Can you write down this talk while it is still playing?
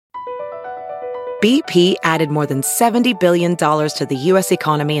BP added more than $70 billion to the U.S.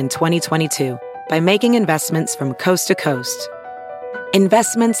 economy in 2022 by making investments from coast to coast.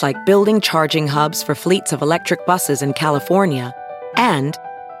 Investments like building charging hubs for fleets of electric buses in California and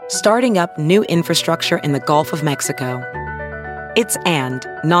starting up new infrastructure in the Gulf of Mexico. It's and,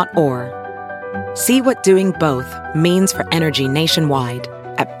 not or. See what doing both means for energy nationwide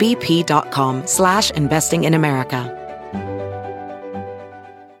at bp.com/investing in America.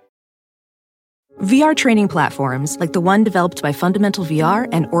 VR training platforms, like the one developed by Fundamental VR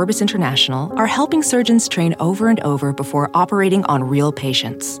and Orbis International, are helping surgeons train over and over before operating on real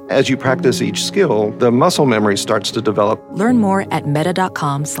patients. As you practice each skill, the muscle memory starts to develop. Learn more at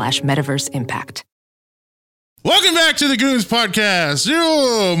meta.com/metaverseimpact. Welcome back to the Goons Podcast.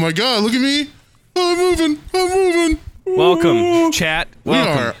 Oh my God, look at me. I'm moving. Welcome, chat.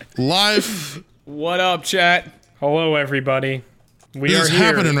 Welcome. We are live. What up, chat? Hello, everybody. We This are is here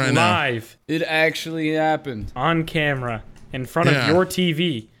happening right now. live It actually happened. on camera in front of your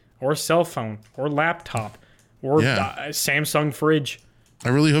TV or cell phone or laptop or Samsung fridge. I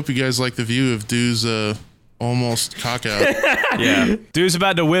really hope you guys like the view of Dude's almost cock out. Yeah. Dude's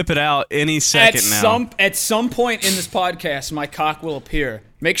about to whip it out any second now. At some point in this podcast, my cock will appear.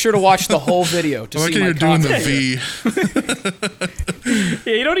 Make sure to watch the whole video to I like see how my you're doing cock. the V.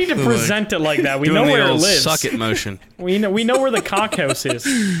 Yeah, you don't need to present it like that. We Doing know the where it old lives. suck it motion. We know where the cock house is.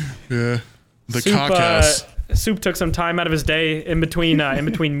 Yeah. The Soup, cock house. Soup took some time out of his day in between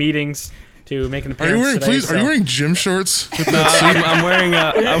meetings to make an Are you appearance wearing? today. Please, are you so- wearing gym shorts with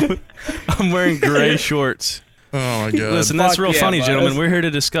that suit? I'm wearing gray shorts. Oh my God. Listen, that's Fuck real yeah, funny, bud. gentlemen. We're here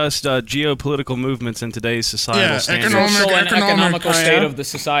to discuss geopolitical movements in today's societal standards. Social and economical state yeah. of the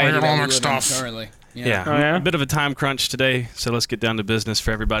society that we Economic live stuff. in currently. Yeah, Oh, yeah? a bit of a time crunch today, so let's get down to business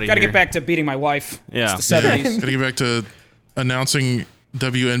for everybody Gotta here. get back to beating my wife. Yeah. It's the 70s. Gotta get back to announcing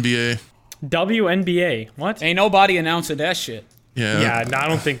WNBA. WNBA. What? Ain't nobody announcing that shit. Yeah, no, I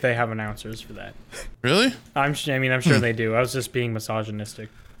don't think they have announcers for that. Really? I'm sure they do. I was just being misogynistic.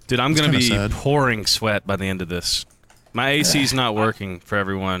 Dude, I'm going to be kinda sad. pouring sweat by the end of this. My AC's not working for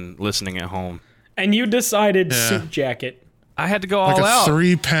everyone listening at home. And you decided Yeah. suit jacket. I had to go all Like a out.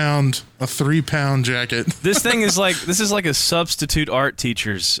 3 pound jacket. This is like a substitute art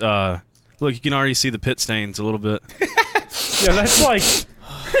teacher's. Look, you can already see the pit stains a little bit. Yeah, that's like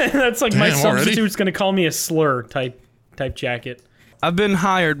that's like my Damn, already? substitute's gonna call me a slur type jacket. I've been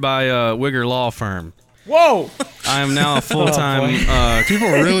hired by Wigger Law Firm. Whoa! I am now a full-time. People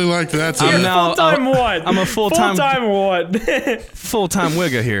really like that too. I'm now Full-time what? I'm a full-time what? full-time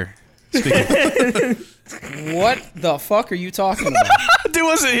Wigger here. Speaking. What the fuck are you talking about? Dude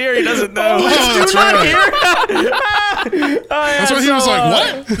wasn't here. He doesn't know. Oh, that's right. That's why he was like,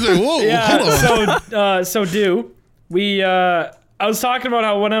 "What?" He's like, "Whoa, hold on." So I was talking about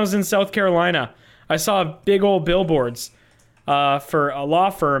how when I was in South Carolina, I saw big old billboards for a law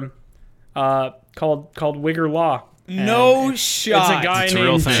firm called Wigger Law. No It's shot. a guy It's a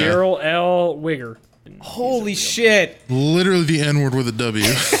real named thing. Gerald L. Wigger. Holy shit. Literally the N word with a W.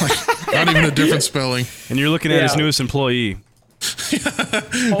 Like, not even a different spelling. And you're looking at his Yeah. newest employee.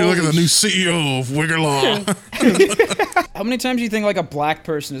 You're looking at the new CEO of Wigger Law. How many times do you think like a black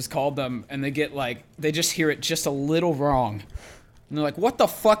person has called them and they get like, they just hear it just a little wrong? And they're like, what the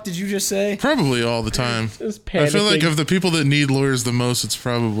fuck did you just say? Probably all the time. Just I feel like panicking. of the people that need lawyers the most, it's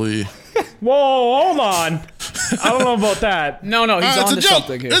probably. Whoa, hold on. I don't know about that. No, he's It's on a to joke.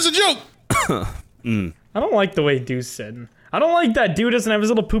 something here. It's a joke. I don't like the way Deuce said. I don't like that dude doesn't have his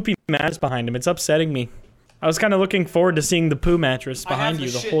little poopy mattress behind him. It's upsetting me. I was kind of looking forward to seeing the poo mattress behind you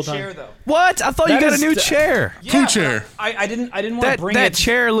the whole time. What? I thought you That got a is new the- chair. Poo chair. I didn't want to That bring that it.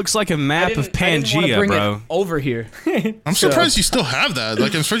 chair looks like a map of I didn't wanna Pangea, bring bro. it over here. I'm surprised you still have that.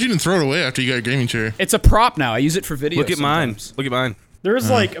 Like, I'm surprised you didn't throw it away after you got a gaming chair. It's a prop now. I use it for video. Look at mine. sometimes. Look at mine.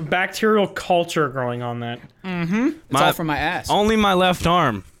 There's like a bacterial culture growing on that. It's all from my ass. Only my left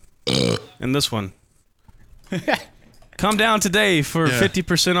arm. And this one. Come down today for Yeah.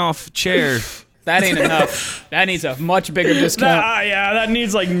 50% off chair. That ain't enough. That needs a much bigger discount. That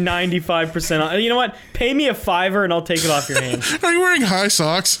needs like 95% off. You know what? Pay me a $5 and I'll take it off your hands. Are you wearing high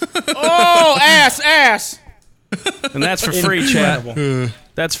socks? Oh, ass! And that's for free, chat. Incredible.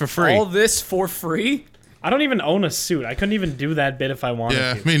 That's for free. All this for free? I don't even own a suit. I couldn't even do that bit if I wanted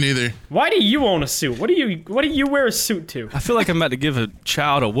Yeah, to. me neither. Why do you own a suit? What do you wear a suit to? I feel like I'm about to give a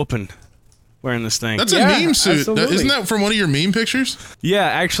child a whooping wearing this thing. That's a Yeah, meme suit. absolutely. Isn't that from one of your meme pictures? Yeah,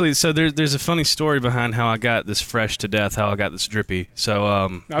 actually, so there's a funny story behind how I got this fresh to death, how I got this drippy. So,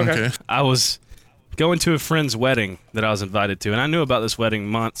 Okay. I was going to a friend's wedding that I was invited to, and I knew about this wedding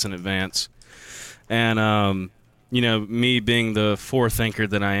months in advance. And me being the forethinker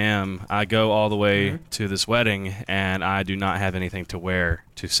that I am, I go all the way to this wedding, and I do not have anything to wear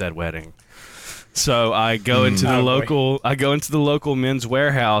to said wedding. So I go into the local men's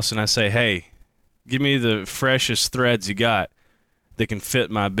warehouse, and I say, "Hey, give me the freshest threads you got that can fit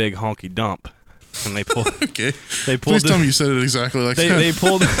my big honky dump." And they pulled. Okay. They pulled. Please tell me you said it exactly like that. They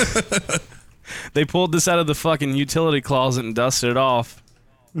pulled. They pulled this out of the fucking utility closet and dusted it off.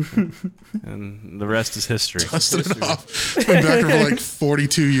 And the rest is history. Dusted it off. It's been back for like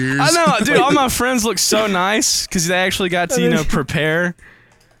 42 years. I know, dude. All my friends look so nice because they actually got to, prepare.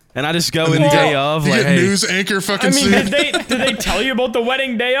 And I just go in the day of, You like, get hey. news anchor fucking suit. did they tell you about the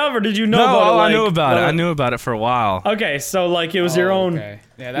wedding day of, or did you know No, about it? I knew about it. I knew about it for a while. Okay, so like it was your own Yeah,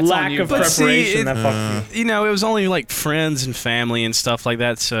 that's on lack you, of bud. preparation that fucked you. It was only like friends and family and stuff like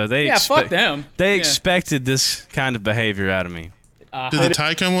that. So they fuck them. They Yeah. expected this kind of behavior out of me. Did the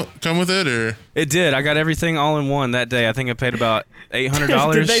tie come with it, or? It did. I got everything all in one that day. I think I paid about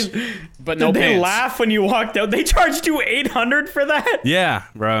 $800. But no Did they pants. laugh when you walked out? They charged you $800 for that? Yeah,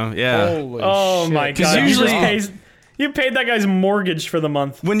 bro. Yeah. Holy Oh shit. my 'Cause god! usually- You paid that guy's mortgage for the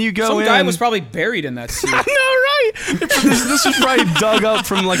month. When you go Some in, guy was probably buried in that suit. I know, right? this was probably dug up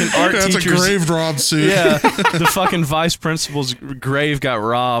from like an art That's a teacher's. grave robbed suit. Yeah, the fucking vice principal's grave got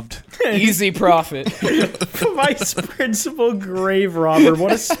robbed. Easy profit. Vice principal grave robber.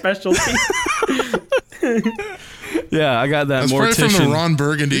 What a specialty. Yeah, I got that That's probably mortician. from the Ron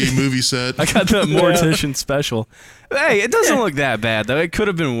Burgundy movie set. I got that mortician special. Hey, it doesn't look that bad though. It could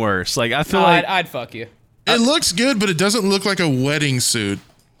have been worse. Like I feel like I'd fuck you. It looks good, but it doesn't look like a wedding suit.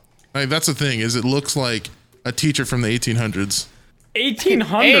 Like that's the thing, is it looks like a teacher from the 1800s.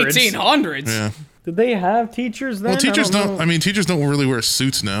 1800s. 1800s. Yeah. Did they have teachers then? Well, teachers I don't don't. know. I mean, teachers don't really wear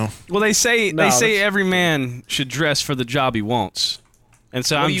suits now. well, they say No, that's- every man should dress for the job he wants, and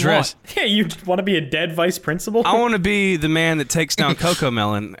so What I'm do you dressed. Yeah, you want to be a dead vice principal? I want to be the man that takes down Coco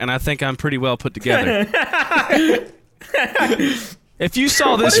Melon, and I think I'm pretty well put together. If you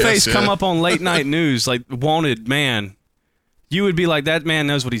saw this Yes, face come yeah. up on late night news, like wanted man, you would be like, that man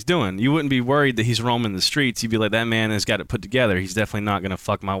knows what he's doing. You wouldn't be worried that he's roaming the streets. You'd be like, that man has got it put together. He's definitely not going to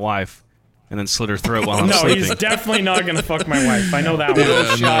fuck my wife and then slit her throat while I'm No, sleeping. he's definitely not going to fuck my wife. I know that one.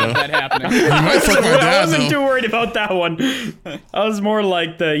 No shot of that happening. You might fuck my I dad wasn't though. too worried about that one. I was more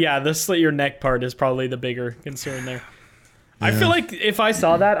like the slit your neck part is probably the bigger concern there. I feel like if I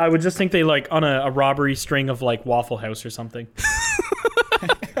saw that, I would just think they like on a robbery string of like Waffle House or something.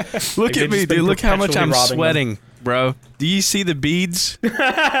 Look they've at me, just been dude. Look how much perpetually I'm robbing them. sweating, bro. Do you see the beads?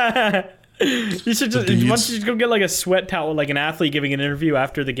 You should just dudes. why don't you just go get like a sweat towel, like an athlete giving an interview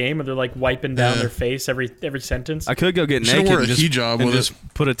after the game, where they're like wiping down their face every sentence. I could go get should've naked wore a and just, hijab and with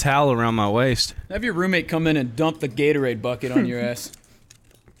just put a towel around my waist. Have your roommate come in and dump the Gatorade bucket on your ass.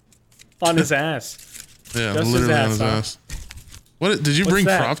 On his ass. Yeah, Just his literally on ass, his huh? ass. What did you bring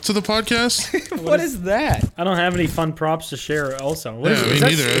that? props to the podcast? What is that? I don't have any fun props to share. Also, what Yeah, me that-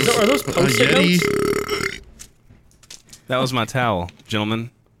 neither. Are those A post-it Yeti. notes? That was my towel,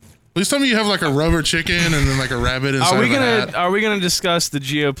 gentlemen. Please tell me you have like a rubber chicken and then like a rabbit inside Are we of a gonna hat. Are we gonna discuss the Dead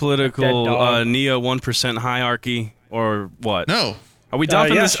geopolitical dog. Neo 1% hierarchy or what? No. Are we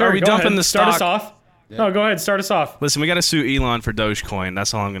dumping Yeah, this? sure, Are we go dumping ahead. the Start stock? us off. No, go ahead. Start us off. Listen, we got to sue Elon for Dogecoin.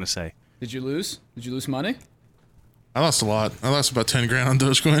 That's all I'm gonna say. Did you lose? Did you lose money? I lost a lot. I lost about 10 grand on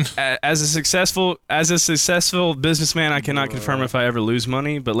Dogecoin. As a successful businessman, I cannot confirm if I ever lose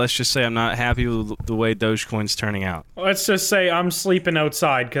money. But let's just say I'm not happy with the way Dogecoin's turning out. Let's just say I'm sleeping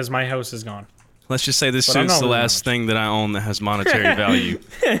outside because my house is gone. Let's just say this But I'm suit's not the losing last much. thing that I own that has monetary value.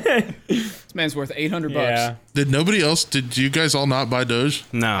 This man's worth $800. Yeah. Did you guys all not buy Doge?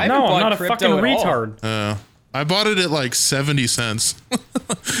 No. I No, haven't I'm bought not a crypto fucking at all. retard. I bought it at like 70 cents. I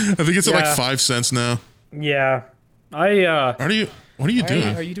think it's at like Yeah. 5 cents now. Yeah. What are you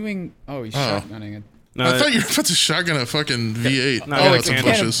doing? Are you doing? Oh, he's shotgunning it. No, I thought you were about to shotgun a fucking V8. No, Oh, yeah, it's a it's can of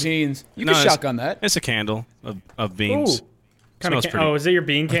bushes. beans. You No, can it's- shotgun that. it's a candle of Ooh. beans. Kind Smells of. pretty- Oh, is it your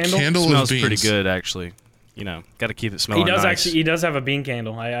bean candle? Candle Smells of beans. pretty good, actually. You know, got to keep it He smelling does nice. actually. He does have a bean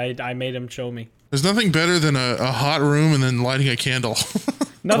candle. I made him show me. There's nothing better than a hot room and then lighting a candle.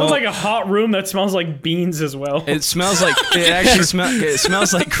 Nothing like a hot room that smells like beans as well. It smells like it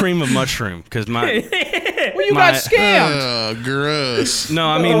smells like cream of mushroom because my Well, you My- got scammed. Gross. no,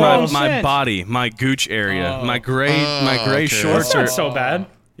 I mean Oh, my shit. body, my gooch area, Oh. my gray okay. shorts It's are not so bad.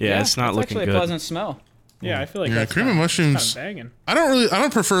 it's not it's looking actually good. a pleasant smell. Yeah, I feel like Yeah, that's cream of kind mushrooms. of banging. I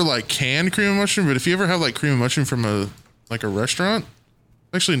don't prefer like canned cream of mushroom, but if you ever have like cream of mushroom from a restaurant,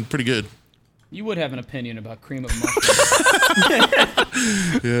 it's actually pretty good. You would have an opinion about cream of mushroom.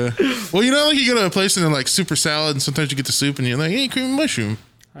 Yeah. Well, you know, like you go to a place and they're like super salad, and sometimes you get the soup and you're like, hey, cream of mushroom.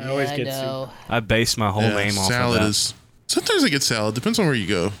 I always get soup. I base my whole name off of salad that. is. Sometimes I get salad. Depends on where you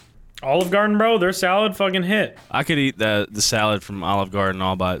go. Olive Garden, bro, their salad fucking hit. I could eat the salad from Olive Garden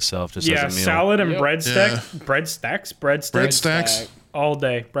all by itself just as a meal. Salad and Yep. bread stacks, Bread stacks. all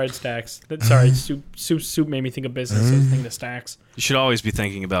day, bread stacks. Sorry, soup made me think of business. I was thinking of stacks. You should always be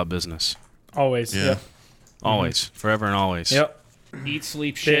thinking about business. Always. Yeah. Yep. Always. Forever and always. Yep. Eat,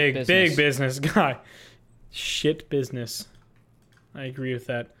 sleep, shit business. Big business guy. Shit business. I agree with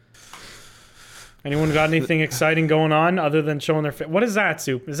that. Anyone got anything exciting going on other than showing their face? What is that,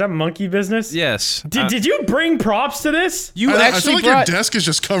 Soup? Is that monkey business? Yes. Did you bring props to this? You I actually feel like brought... your desk is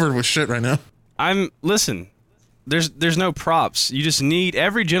just covered with shit right now. Listen, there's no props. You just need,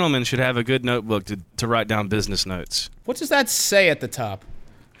 every gentleman should have a good notebook to write down business notes. What does that say at the top?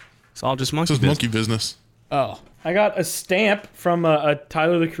 It's all just monkey This is business. monkey business. Oh. I got a stamp from a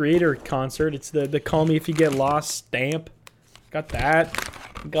Tyler the Creator concert. It's the Call Me If You Get Lost stamp. Got that.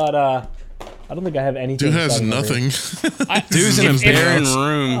 Got I don't think I have anything. Dude has exciting over here. nothing. Dude's in a barren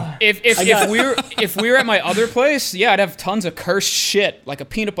room. If we were at my other place, yeah, I'd have tons of cursed shit, like a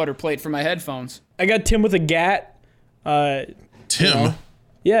peanut butter plate for my headphones. I got Tim with a gat. Tim.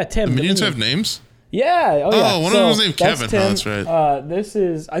 Yeah, Tim. The minions the have names? Yeah. Oh, yeah. Oh, one of them was named Kevin. Tim. Oh, that's right. This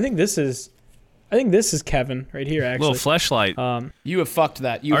is. I think this is Kevin right here. Actually. Little fleshlight. You have fucked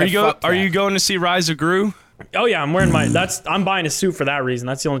that. Are you going to see Rise of Gru? Oh yeah, I'm wearing I'm buying a suit for that reason.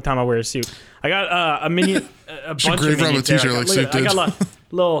 That's the only time I wear a suit. I got a minion, a bunch of grave rob a minions there. t-shirt like Soup I did. got a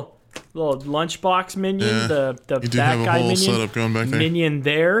little lunchbox minion. Yeah. The You do that have a guy whole minion. setup going back there. Minion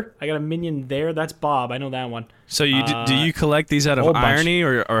there. I got a minion there. That's Bob. I know that one. So do you collect these out of whole bunch. irony,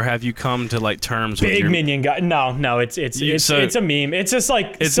 or have you come to like terms with Big your minion guy. No, it's a meme. It's just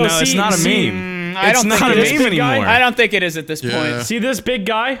like it's not a meme. I don't It's think not it a is. meme anymore. I don't think it is at this Yeah. point. See this big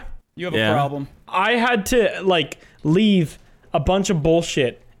guy? You have Yeah. a problem. I had to like leave a bunch of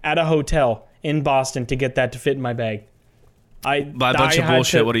bullshit at a hotel in Boston to get that to fit in my bag. By a bunch of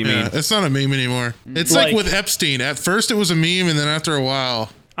bullshit, what do you mean? Yeah, it's not a meme anymore. It's like with Epstein. At first it was a meme, and then after a while...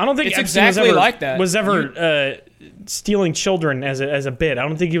 I don't think It's Epstein exactly like that. was ever stealing children as a bit. I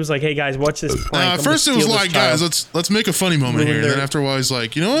don't think he was like, "Hey guys, watch this prank." I'm at first it gonna was steal like, this child." guys, let's make a funny moment Ruin here. And then their- after a while he's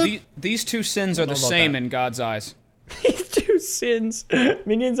like, you know what? These two sins are the same in God's eyes. Two sins.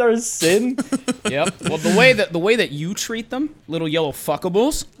 Minions are a sin, Yep. Well, the way that you treat them, little yellow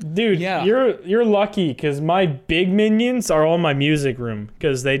fuckables. dude. Yeah. You're lucky because my big minions are all in my music room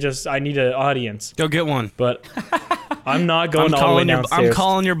because I need an audience, Go get one. but I'm not going all the way downstairs. I'm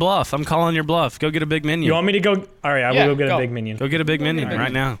calling your bluff. Go get a big minion. You want me to go? All right, I Yeah, will go get go. a big minion. Go get a big minion minion.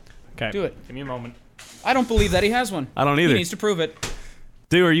 right now. Okay, Do it. Give me a moment. I don't believe that he has one. I don't either. He needs to prove it.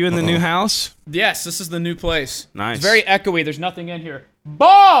 Dude, are you in the new house? Yes, this is the new place. Nice. It's very echoey. There's nothing in here.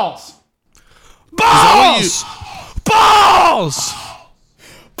 Balls! Balls! Balls!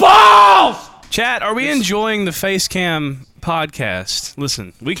 Balls! Chat, are we enjoying the Facecam podcast?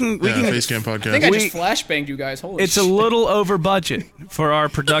 Listen, we can Facecam podcast. I think I just flashbanged you guys. Holy it's a shit. little over budget for our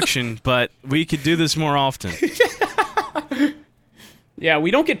production, but we could do this more often. Yeah,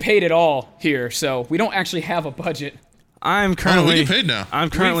 we don't get paid at all here, so we don't actually have a budget. I'm we currently get paid now. I'm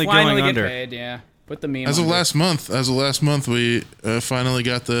currently we finally going get under. paid, yeah. Put the meme As of under. last month, we finally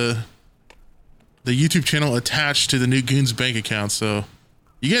got the YouTube channel attached to the new Goons bank account. So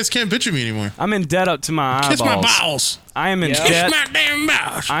you guys can't bitch at me anymore. I'm in debt up to my eyeballs. Kiss my balls. I am in Yeah. debt. My damn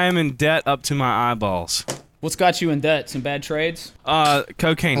balls. I am in debt up to my eyeballs. What's got you in debt? Some bad trades?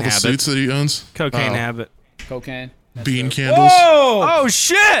 Cocaine All the habit. suits that he owns. Cocaine Oh, habit. Cocaine? Bean candles. Whoa! Oh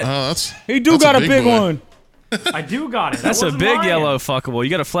shit! That's he do that's got a big boy. one. I do got it. That's a big yellow fuckable. You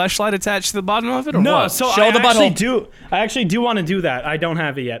got a flashlight attached to the bottom of it, or No, what? so Show I the actually do want to do that. I don't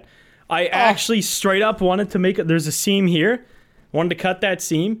have it yet. I actually straight up wanted to make it. There's a seam here. Wanted to cut that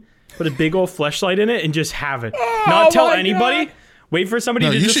seam, put a big old fleshlight in it, and just have it. Not tell my anybody. God. Wait for somebody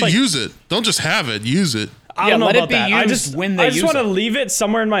No, to you just should like. use it. Don't just have it. Use it. I Yeah, don't know let it about be that. I used just when they I just use want to it. leave it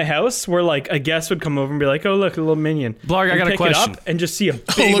somewhere in my house where like a guest would come over and be like, "Oh look, a little minion." Blarg, I And got a pick question. It up and just see a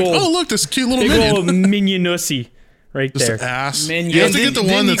big Oh old, look, this cute little big minion. old minionussy right Just there. ass. Minion. You have to get the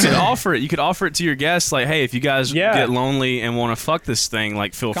one you that's could offer it. You could offer it to your guests, like, hey, if you guys Yeah. get lonely and want to fuck this thing,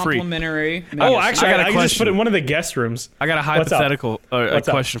 like, feel free. Complimentary. Oh, actually, I got a I can just put question. it in one of the guest rooms. I got a What's up? hypothetical What's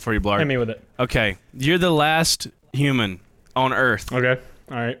up? question for you, Blarg. Hit me with it. Okay, you're the last human on Earth. Okay.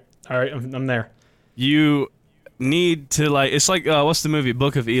 All right. I'm there. You need to like. It's like what's the movie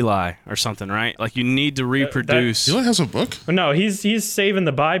Book of Eli or something, right? Like you need to reproduce. Eli has a book. No, he's saving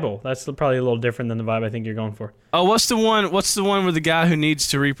the Bible. That's probably a little different than the vibe I think you're going for. Oh, what's the one? What's the one where the guy who needs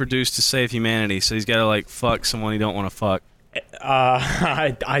to reproduce to save humanity? So he's got to like fuck someone he don't want to fuck.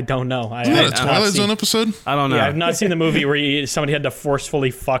 I don't know. Isn't that a Twilight Zone episode? I don't know. Yeah, I've not seen the movie where somebody had to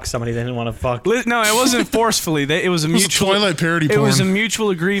forcefully fuck somebody they didn't want to fuck. No, it wasn't forcefully. It was a mutual Twilight parody It porn. was a mutual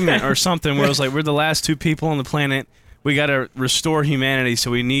agreement or something where it was like, we're the last two people on the planet. We got to restore humanity, so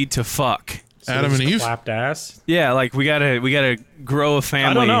we need to fuck. So Adam and Eve? Clapped ass. Yeah, like we gotta grow a family.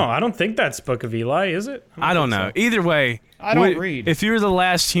 I don't know. I don't think that's Book of Eli, is it? I don't know. think Either way, I don't read. If you're the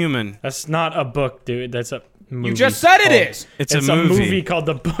last human, That's not a book, dude. That's a movie. You just said it is. it's It's a movie. a movie called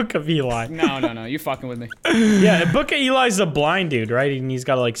The Book of Eli. No. You're fucking with me. Yeah, the Book of Eli's a blind dude, right? And he's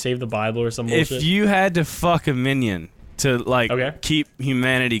got to like save the Bible or some If bullshit. you had to fuck a minion to like Okay. keep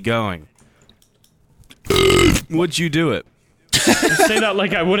humanity going, would you do it? Say that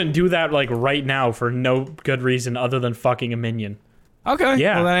like I wouldn't do that like right now for no good reason other than fucking a minion. Okay.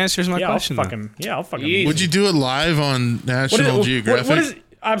 Yeah. Well, that answers my Yeah, question. I'll fuck then. him. Yeah, I'll fuck him. Easy. Would you do it live on National Geographic? What is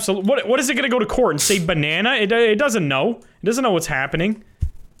absolutely? What is it gonna go to court and say banana? It doesn't know. It doesn't know what's happening.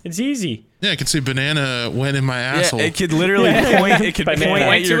 It's easy. Yeah, I could say banana went in my asshole. Yeah, it could literally point. It could Banana. point at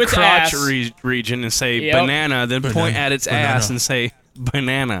Point to your its crotch ass. region and say Yep. banana, then point at its ass and say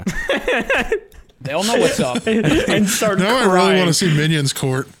banana. They'll know what's up. And start Now I crying. really want to see Minions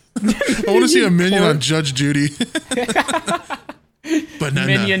Court. I want to see a minion on Judge Judy. Banana.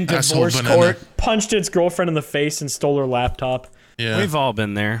 Minion asshole divorce banana. court. Punched its girlfriend in the face and stole her laptop. Yeah. We've all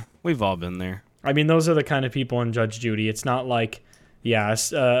been there. We've all been there. I mean, those are the kind of people in Judge Judy. It's not like,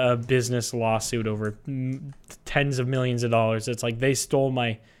 a business lawsuit over tens of millions of dollars. It's like they stole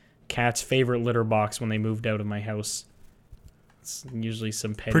my cat's favorite litter box when they moved out of my house. It's usually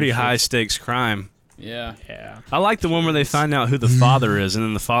some petty Pretty shit. high stakes crime. Yeah. Yeah. I like the one where they find out who the father is, and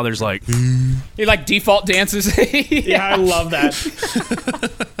then the father's like, He like default dances. Yeah, I love that.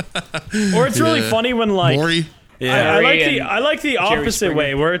 Or it's really Yeah. funny when like Maury. yeah. I like the opposite Springer.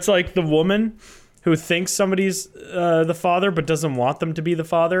 way where it's like the woman who thinks somebody's the father but doesn't want them to be the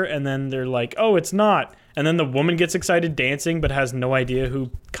father, and then they're like, oh, it's not, and then the woman gets excited dancing but has no idea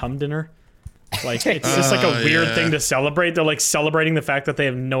who cummed in her. Like it's just like a weird yeah. thing to celebrate. They're like celebrating the fact that they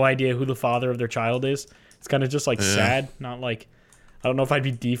have no idea who the father of their child is. It's kind of just like sad, not like I don't know if I'd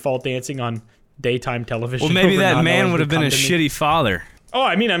be default dancing on daytime television. well, maybe over that not man knowing would who have been a cummed in me. shitty father. Oh,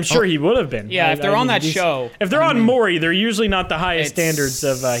 I mean, I'm sure he would have been. Yeah, if they're on that these- show, If they're on Maury, they're usually not the highest It's- standards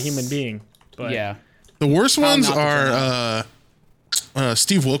of a human being. But yeah. The worst ones not to are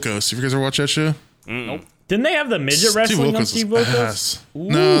Steve Wilkos. If you guys ever watch that show? didn't they have the midget wrestling on Steve was Wilkos? ass.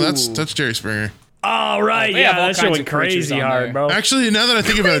 No, that's Jerry Springer. Oh, right. they have Yeah, all that shit kinds went of creatures crazy on hard, there. bro. Actually, now that I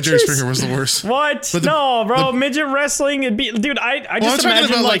think about it, Jerry Springer was the worst. What? But No, bro. Midget wrestling, it'd be. Dude, I Well, I'm just talking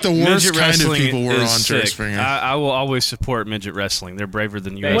imagine about like the worst Midget kind of wrestling people were on is Jerry sick. Springer. I will always support midget wrestling. They're braver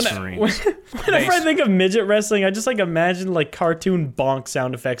than U.S. Marines. Whenever I think of midget wrestling, I just like imagine like cartoon bonk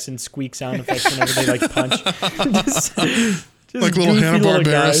sound effects and squeak sound effects whenever they like punch. just like little goofy Hanna-Barbera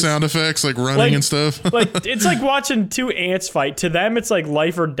guys. sound effects, like running Like- and stuff. Like it's like watching two ants fight. To them, it's like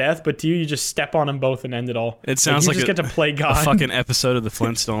life or death, but to you, you just step on them both and end it all. It sounds you like just a- get to play A God. fucking episode of the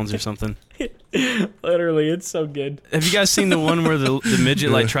Flintstones or something. Literally, it's so good. Have you guys seen the one where the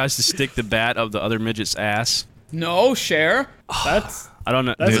midget like tries to stick the bat up the other midget's ass? No, share. That's I don't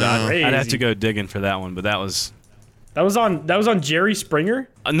know, That's dude. I'd have crazy. to go digging for that one, but that was that was on Jerry Springer.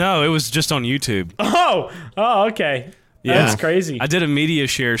 no, it was just on YouTube. Oh, okay. Yeah. That's crazy. I did a media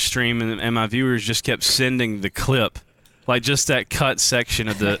share stream, and my viewers just kept sending the clip, like just that cut section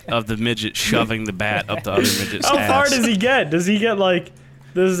of the midget shoving the bat up the other midget's How ass. far does he get? Does he get like?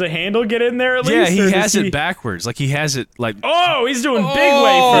 Does the handle get in there at Yeah, least? he or does has it backwards. Like he has it like. Oh, he's doing big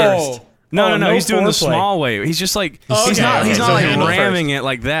way first. No, Oh, no, he's doing the foreplay. small way. He's just like Oh, he's okay, not okay, he's so not like handle ramming it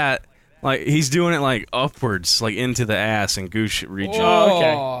like that. Like he's doing it like upwards, like into the ass and goose region. Oh,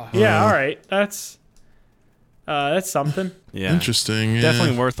 okay. Yeah, all right. That's something. Yeah, Interesting. Yeah.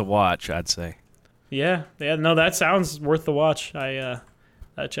 definitely worth a watch, I'd say. Yeah. No, that sounds worth the watch. That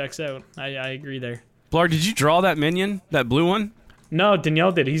checks out. I agree there. Blar, did you draw that minion, that blue one? No,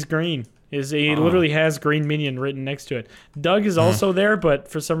 Danielle did. He's green. He literally has green minion written next to it. Doug is also there, but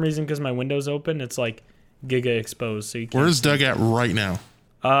for some reason, because my window's open, it's like giga exposed. So you can't. Where's Doug at right now?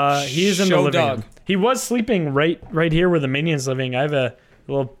 He is in the Show living Doug. room. He was sleeping right here where the minion's living. I have a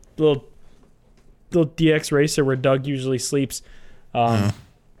little DX racer where Doug usually sleeps.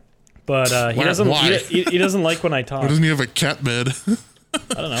 But he Why- doesn't. why? He doesn't like when I talk. Or doesn't he have a cat bed?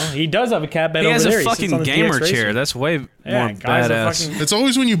 I don't know. He does have a cat bed He over has there. a He sits fucking on the gamer DX racer. chair. That's way Yeah, more guys are badass. fucking- It's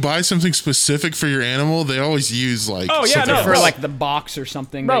always when you buy something specific for your animal, they always use like. Oh, yeah, something no, For else. like the box or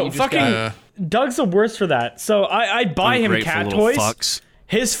something. that Bro, you just fucking got. Doug's the worst for that. So I buy him Ungrateful cat little toys. fucks.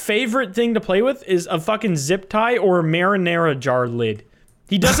 His favorite thing to play with is a fucking zip tie or a marinara jar lid.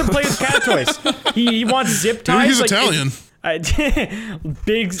 He doesn't play with cat toys. He wants zip Dude, ties. he's like, Italian.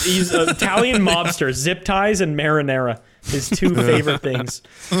 He's Italian mobster. Zip ties and marinara. His two favorite things.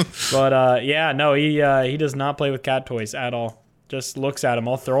 But he does not play with cat toys at all. Just looks at him.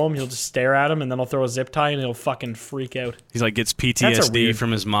 I'll throw him. He'll just stare at him, and then I'll throw a zip tie, and he'll fucking freak out. He's like gets PTSD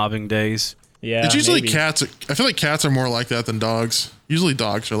from his mobbing days. Yeah, it's usually maybe. cats. I feel like cats are more like that than dogs. Usually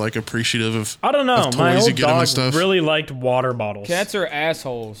dogs are like appreciative of. I don't know. of My toys you old get 'em and dog stuff. really liked water bottles. Cats are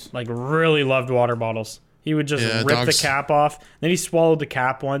assholes. Like really loved water bottles. He would just Yeah, rip dogs- the cap off. Then he swallowed the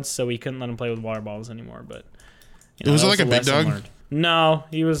cap once, so he couldn't let him play with water bottles anymore. But Was it that like a big lesson dog? learned. No,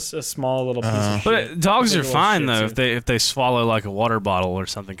 he was a small little piece of shit. But dogs Like are a little fine shih though tzu. if they swallow like a water bottle or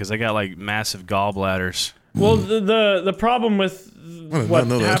something because they got like massive gallbladders. Well, the problem with did what not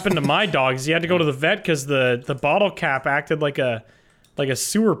know that. happened to my dog is he had to go to the vet because the bottle cap acted like a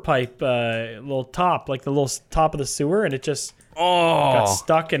sewer pipe, little top, like the little top of the sewer, and it just got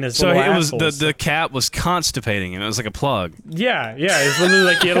stuck in his So little it was assholes. the cap was constipating him. It was like a plug. Yeah, it's literally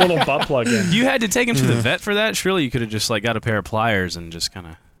like he had a little butt plug in. You had to take him to the vet for that. Surely you could have just like got a pair of pliers and just kind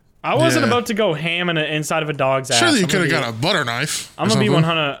of. I wasn't Yeah. about to go ham inside of a dog's ass. Surely you I'm could gonna have be- got a butter knife. I'm or gonna be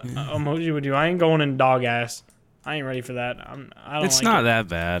something. 100 with you. I ain't going in dog ass. I ain't ready for that. I don't. It's like not it. that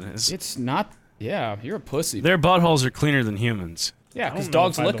bad. It's not. Yeah, you're a pussy. Their buttholes are cleaner than humans. Yeah, I because don't know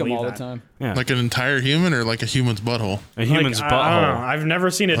dogs if I lick them believe all that. the time. Yeah, Like an entire human or like a human's butthole? a human's Like, I don't know. butthole. I've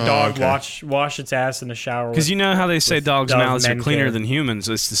never seen a dog okay. wash its ass in the shower. Because you know how they say dogs' dove mouths are men cleaner care. than humans.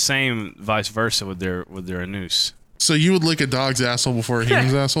 It's the same vice versa with their anus. So you would lick a dog's asshole before a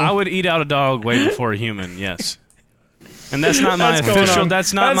human's asshole? I would eat out a dog way before a human. Yes. And that's not my That's going official. on.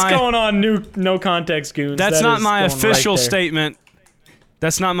 That's not That's my. going on. No context, goons. That's That not is my going right official there. statement.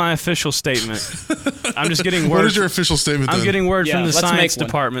 That's not my official statement. I'm just getting What word. is your official statement I'm then? getting word Yeah, from the let's science make one.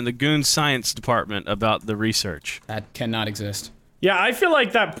 department, the Goon Science Department, about the research. That cannot exist. Yeah, I feel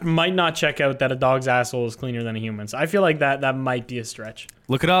like that might not check out that a dog's asshole is cleaner than a human's. I feel like that might be a stretch.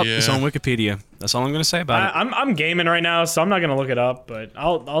 Look it up. It's Yeah. on Wikipedia. That's all I'm going to say about it. I'm gaming right now, so I'm not gonna look it up, but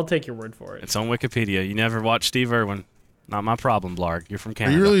I'll take your word for it. It's on Wikipedia. You never watched Steve Irwin. Not my problem, Blarg. You're from Are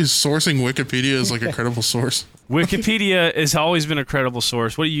Canada. you really sourcing Wikipedia as like a credible source? Wikipedia has always been a credible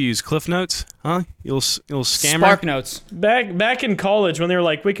source. What do you use? Cliff Notes? Huh? You'll scammer? Spark Notes. Back in college, when they were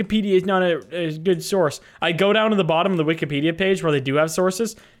like, Wikipedia is not a good source, I go down to the bottom of the Wikipedia page where they do have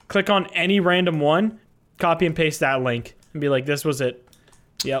sources, click on any random one, copy and paste that link, and be like, this was it.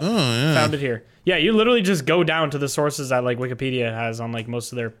 Yep. Oh, yeah. Found it here. Yeah, you literally just go down to the sources that like Wikipedia has on like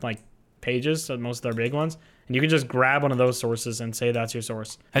most of their like pages, so most of their big ones, and you can just grab one of those sources and say that's your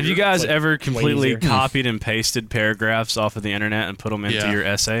source. Have you guys Like, ever way completely easier. copied and pasted paragraphs off of the internet and put them into Yeah. your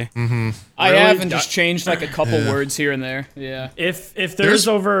essay? I Really? have and just changed like a couple words here and there. Yeah. If there's There's-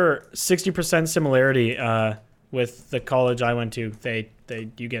 over 60% similarity with the college I went to,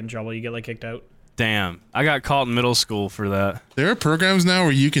 you get in trouble. You get like kicked out. Damn. I got caught in middle school for that. There are programs now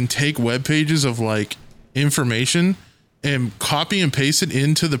where you can take web pages of like information and copy and paste it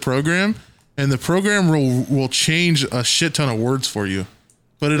into the program, and the program will change a shit ton of words for you,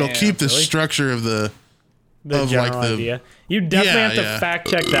 but it'll Damn, keep the really? structure of the The Of, general like, the- idea. You definitely Yeah, have to yeah. fact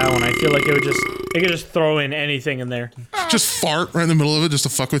check that one. I feel like they could just throw in anything in there. just fart right in the middle of it just to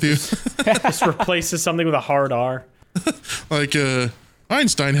fuck with you. Just replaces something with a hard R. Like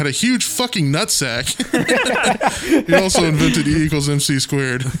Einstein had a huge fucking nutsack. He also invented E = MC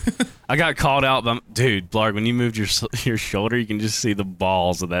squared. I got called out by dude, Blarg, when you moved your shoulder, you can just see the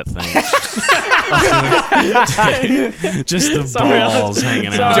balls of that thing. Just the Sorry, balls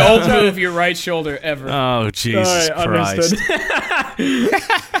hanging out. Don't move your right shoulder ever. Oh, Jesus All right, Christ.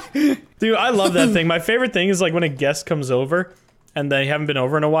 understood. Dude, I love that thing. My favorite thing is like when a guest comes over and they haven't been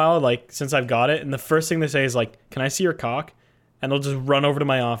over in a while, like since I've got it, and the first thing they say is like, "Can I see your cock?" And they'll just run over to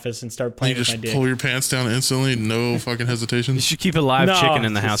my office and start You playing with my just dick. pull your pants down instantly, no fucking hesitation. You should keep a live No, chicken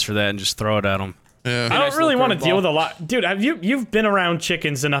in the just- house for that and just throw it at them. Yeah. I don't Nice really little want to curveball. deal with a lot, dude. You've been around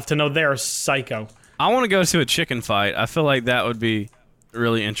chickens enough to know they're psycho. I want to go to a chicken fight. I feel like that would be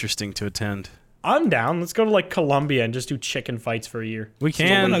really interesting to attend. I'm down. Let's go to like Colombia and just do chicken fights for a year. We Open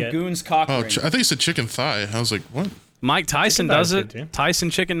can. a goon's cock Oh, ring. I think you said chicken thigh. I was like, what? Mike Tyson Chicken does thigh's it. good, too.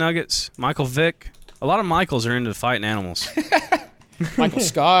 Tyson chicken nuggets. Michael Vick. A lot of Michaels are into fighting animals. Michael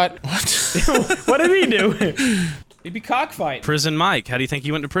Scott. What did he do? He'd be cockfighting. Prison Mike. How do you think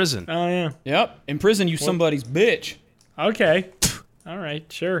he went to prison? Oh yeah. Yep. In prison, you somebody's bitch. Okay. All right.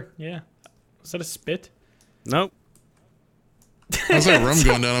 Sure. Yeah. Was that a spit? Nope. How's that rum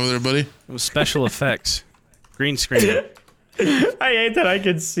going down over there, buddy? It was special effects. Green screen. I hate that I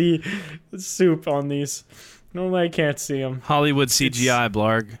can see soup on these. Normally I can't see them. Hollywood CGI,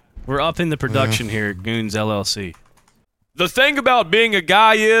 Blarg. We're up in the production here at Goons LLC. The thing about being a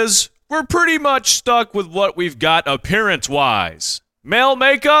guy is we're pretty much stuck with what we've got appearance-wise. Male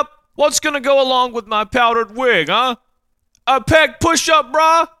makeup? What's gonna go along with my powdered wig, huh? A pec push-up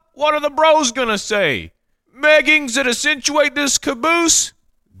bra? What are the bros gonna say? Meggings that accentuate this caboose?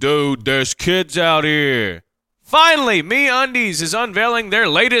 Dude, there's kids out here. Finally, MeUndies is unveiling their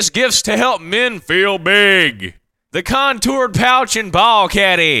latest gifts to help men feel big. The contoured pouch and ball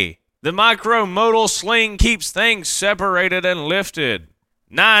caddy. The micro-modal sling keeps things separated and lifted.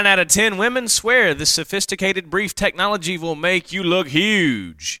 9 out of 10 women swear this sophisticated brief technology will make you look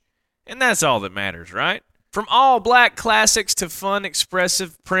huge. And that's all that matters, right? From all black classics to fun,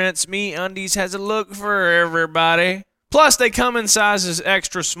 expressive prints, MeUndies has a look for everybody. Plus, they come in sizes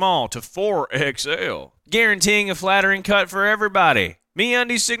extra small to 4XL, guaranteeing a flattering cut for everybody.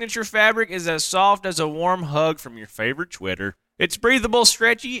 MeUndies' signature fabric is as soft as a warm hug from your favorite Twitter. It's breathable,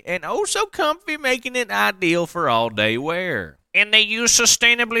 stretchy, and oh so comfy, making it ideal for all-day wear. And they use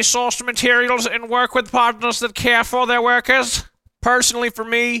sustainably sourced materials and work with partners that care for their workers. Personally, for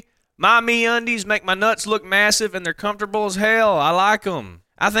me, my MeUndies make my nuts look massive and they're comfortable as hell. I like them.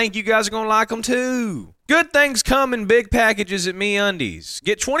 I think you guys are going to like them too. Good things come in big packages at MeUndies.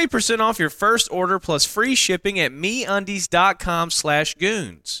 Get 20% off your first order plus free shipping at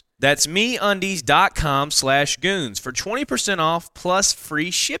MeUndies.com/goons. That's MeUndies.com/goons for 20% off plus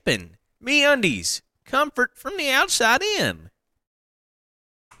free shipping. MeUndies. Comfort from the outside in.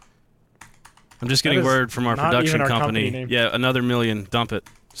 I'm just getting word from our production company. name. Yeah, another million. Dump it.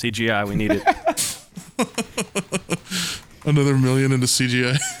 CGI, we need it. Another million into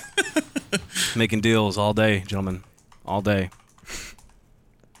CGI. Making deals all day, gentlemen. All day.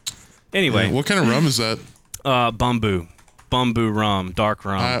 Anyway. Yeah, what kind of rum is that? Bumbu. Bumbu rum. Dark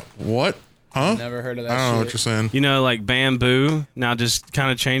rum. What? Huh? Never heard of that I don't know shit. what you're saying. You know, like bamboo. Now just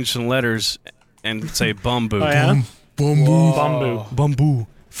kind of change some letters and say bumbu. Oh, yeah? Bumbu. Bumbu. Bumbu.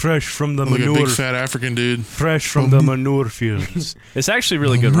 Fresh from the Like a manure. big fat African dude. Fresh from the manure fields. It's actually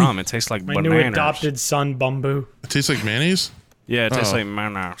really good rum. It tastes like My bananas. new adopted son, Bumbu. It tastes like mayonnaise. Yeah, it tastes Oh. like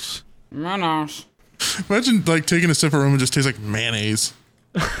mayonnaise. Manos. Imagine like taking a sip of rum and just tastes like mayonnaise.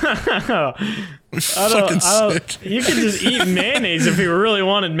 Fucking sick. You could just eat mayonnaise if you really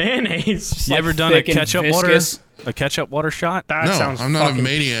wanted mayonnaise. You ever done a thick and ketchup water? viscous. A ketchup water shot? That No, sounds I'm not a fucking-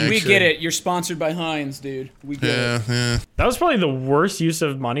 maniac. We get it. You're sponsored by Heinz, dude. We get it. Yeah. That was probably the worst use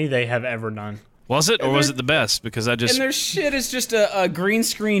of money they have ever done. Was it, or was it the best? Because I just And their shit is just a green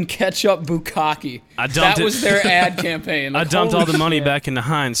screen ketchup bukkake. I dumped That it- was their ad campaign. I Like, dumped all holy the money shit. back into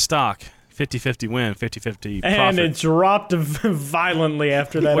Heinz stock. 50-50 win, 50-50 And profit. it dropped violently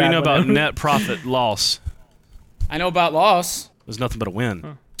after that. What do you know ad about went out. net profit loss? I know about loss. There's nothing but a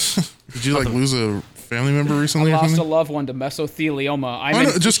win. Did you like lose a family member recently or Lost a something? loved one to mesothelioma. I know,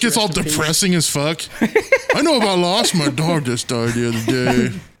 it just gets all rest in peace. depressing as fuck. I know about loss. My dog just died the other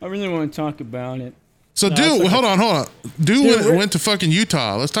day. I really want to talk about it. So, dude, hold on. Dude went to fucking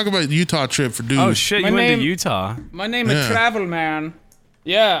Utah. Let's talk about Utah trip for dude. Oh shit, My you went to name- Utah. My name Yeah. is Travel Man.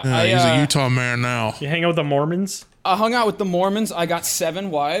 Yeah, Yeah, he's a Utah man now. You hang out with the Mormons? I hung out with the Mormons. I got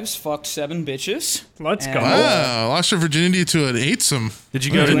 7 wives, fucked 7 bitches. Let's go. Wow, lost your virginity to an eightsome. Did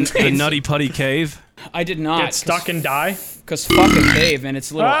you go to Doing the AIDS. Nutty Putty Cave? I did not. Get stuck and die? Cause fucking Dave and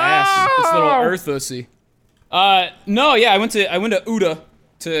its little ass, its little earth ussy. No, yeah, I went to Uda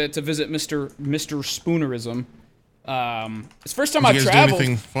to visit Mr. Spoonerism. It's the first time Did I've you guys traveled. do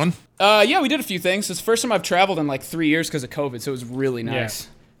anything fun? Yeah, we did a few things. It's the first time I've traveled in like 3 years because of COVID, so it was really nice.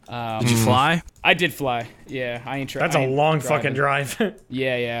 Did you fly? I did fly. Yeah, I ain't That's a long fucking drive.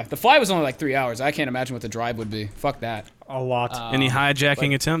 Yeah. The fly was only like 3 hours. I can't imagine what the drive would be. Fuck that. A lot. Any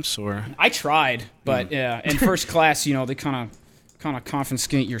hijacking attempts or? I tried, but yeah, in first class, you know, they kind of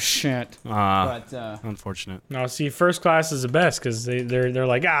confiscate your shit. But Unfortunate. No, see, first class is the best because they're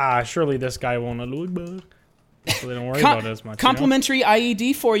like, surely this guy won't look bad. So they don't worry about it as much. complimentary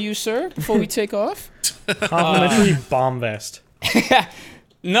IED for you, sir, before we take off. Complimentary bomb vest.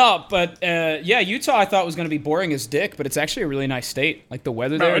 No, but yeah, Utah I thought was going to be boring as dick, but it's actually a really nice state. Like the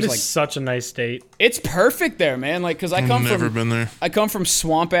weather there It is is like such a nice state. it's perfect there, man. Like cuz I come Never from been there. I come from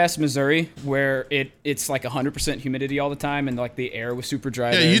swamp ass Missouri where it's like 100% humidity all the time and like the air was super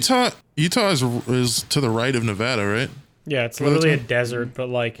dry Yeah, there. Utah is to the right of Nevada, right? Yeah, it's literally a desert, but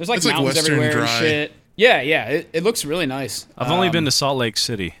like There's like It's like mountains Western everywhere dry. and shit. Yeah, it looks really nice. I've only been to Salt Lake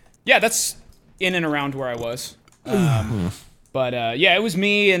City. Yeah, that's in and around where I was. But yeah, it was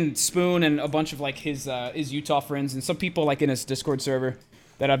me and Spoon and a bunch of like his Utah friends and some people like in his Discord server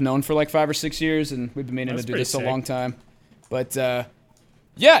that I've known for like 5 or 6 years, and we've been meaning That's to do pretty this a sick. long time. But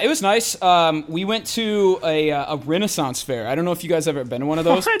Yeah, it was nice. We went to a Renaissance fair. I don't know if you guys ever been to one of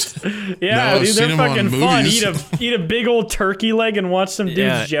those. What? No, Yeah, I've dude, seen they're 'em on fucking fun. movies. Eat a big old turkey leg and watch some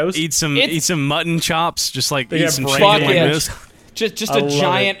dudes joust. eat some mutton chops, just like They eat got some brain chicken Fuck like yeah. this. Just I a love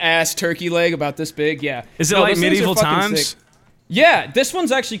giant ass turkey leg about this big. Yeah. Is it No, like those things are medieval fucking times? sick. Yeah, this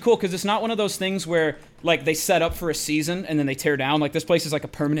one's actually cool because it's not one of those things where like they set up for a season and then they tear down. Like this place is like a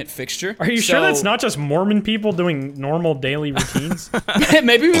permanent fixture. Are you sure that's not just Mormon people doing normal daily routines?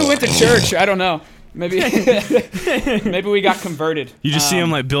 Maybe we went to church. I don't know. Maybe maybe we got converted. You just see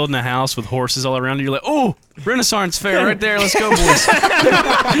them like building a house with horses all around you. You're like, oh, Renaissance fair right there. Let's go, boys.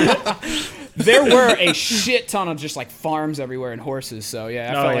 There were a shit ton of just like farms everywhere and horses. So yeah,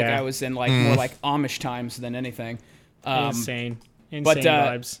 I felt like I was in like more like Amish times than anything. Insane but,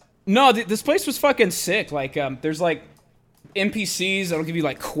 vibes. No, this place was fucking sick. Like, there's like NPCs that'll give you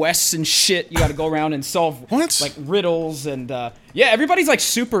like quests and shit. You got to go around and solve like riddles and yeah, everybody's like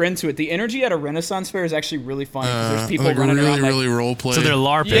super into it. The energy at a Renaissance fair is actually really fun because there's people like running really, around. really role play. So they're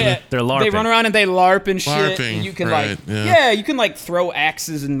LARPing. Yeah, They're LARPing. They run around and they LARP and shit. LARPing, And you can right, like, yeah. you can like throw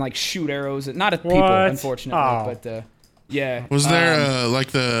axes and like shoot arrows. Not at people, What? unfortunately, Oh. but yeah. Was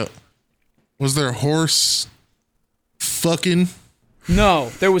there was there horse fucking? No,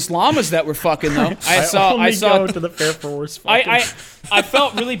 there was llamas that were fucking though. I saw go to the fair for horse fucking. I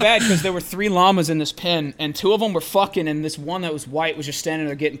felt really bad because there were 3 llamas in this pen, and 2 of them were fucking, and this one that was white was just standing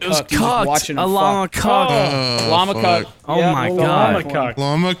there getting It was cucked. He was just cucked. watching A them llama fuck. cuck. Llama fuck. cuck. Oh Yeah, my llama God. cuck.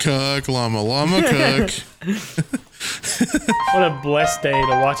 Llama Llama cuck. cuck, llama cuck. What a blessed day to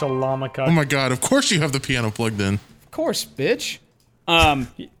watch a llama cuck. Oh my god, of course you have the piano plugged in. Of course, bitch.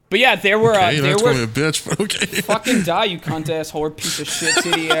 But yeah, there were Hey, there that's were probably a bitch, but okay. fucking die, you cunt ass whore piece of shit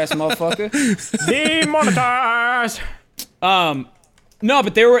titty ass motherfucker. Demonetized. No,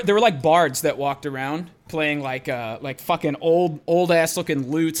 but there were like bards that walked around playing like fucking old ass looking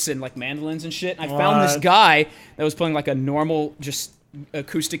lutes and like mandolins and shit. And I found this What? guy that was playing like a normal just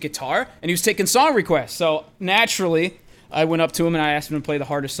acoustic guitar, and he was taking song requests. So naturally, I went up to him and I asked him to play the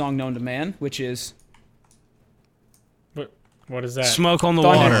hardest song known to man, which is What is that? Smoke on the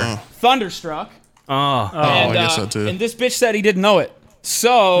Thunder- water. Thunderstruck. Oh. And, I guess so too. And this bitch said he didn't know it.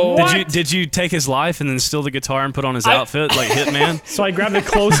 So Did you take his life and then steal the guitar and put on his outfit like Hitman? So I grabbed the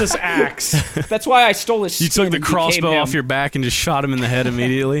closest axe. that's why I stole his. You skin took the and became crossbow him. off your back and just shot him in the head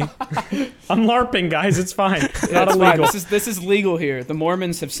immediately. I'm LARPing, guys. It's fine. Not That's fine. illegal. This is legal here. The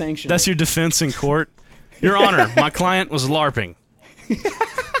Mormons have sanctioned. That's your defense in court. Your Honor, my client was LARPing.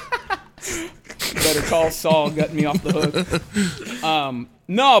 Better call Saul. Got me off the hook.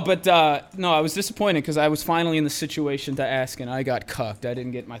 No, I was disappointed because I was finally in the situation to ask, and I got cucked. I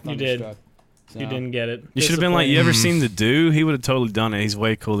didn't get my You did. Thunderstruck. So. You didn't get it. You should have been like, you ever seen the do? He would have totally done it. He's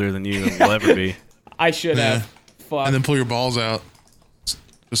way cooler than you will ever be. I should have. Fuck. And then pull your balls out.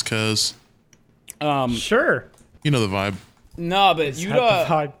 Just cause. Sure. You know the vibe. No, but Had the Utah.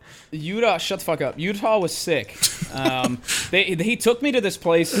 vibe. Utah, shut the fuck up. Utah was sick. He took me to this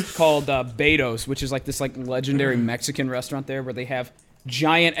place called Beto's, which is like this like legendary Mexican restaurant there where they have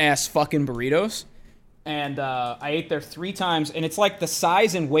giant ass fucking burritos. And I ate there 3 times, and it's like the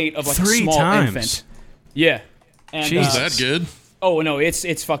size and weight of like a 3 small times? infant. Yeah. And, Jesus. Is that good? Oh no,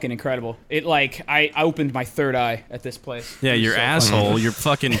 it's fucking incredible. It like I opened my 3rd eye at this place. Yeah, your asshole. You're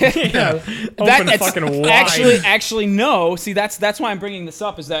fucking. Yeah. Open That's fucking wide. actually no. See, that's why I'm bringing this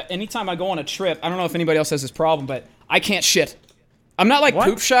up. Is that anytime I go on a trip, I don't know if anybody else has this problem, but I can't shit. I'm not like What?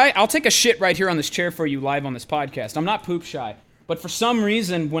 poop shy. I'll take a shit right here on this chair for you live on this podcast. I'm not poop shy, but for some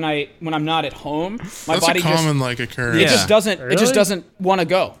reason when I'm not at home, my That's body a common just like occurrence. it Yeah. just doesn't it just Really? doesn't want to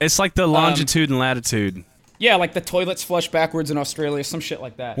go. It's like the longitude and latitude. Yeah, like the toilets flush backwards in Australia, some shit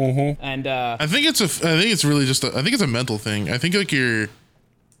like that. And I think it's really just I think it's a mental thing. I think like I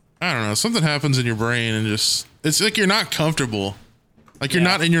don't know, something happens in your brain and just it's like you're not comfortable. Like you're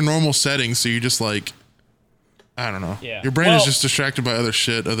not in your normal setting, so you just like I don't know. Yeah. Your brain Well- is just distracted by other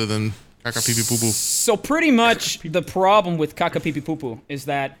shit other than caca pee pee poo poo. So pretty much the problem with caca pee pee poo poo is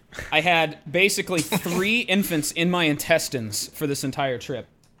that I had basically 3 infants in my intestines for this entire trip.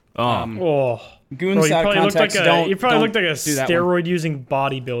 Oh. Oh. Goon Bro, you side probably looked like context, a don't looked like a do that one. steroid-using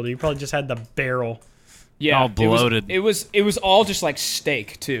bodybuilder. You probably just had the barrel. Yeah, All bloated. It was all just like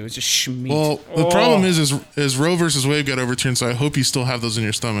steak too. It was just schmeat. Well, the problem is Roe versus Wade got overturned, so I hope you still have those in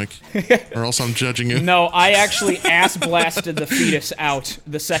your stomach, or else I'm judging you. No, I actually ass blasted the fetus out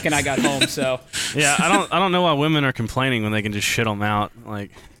the second I got home. So Yeah, I don't know why women are complaining when they can just shit them out.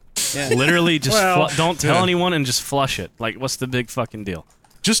 Like, literally just Well, don't tell yeah. anyone and just flush it. Like, what's the big fucking deal?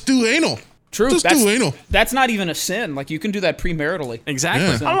 Just do anal. True. Just do anal. That's not even a sin. Like, you can do that premaritally. Exactly.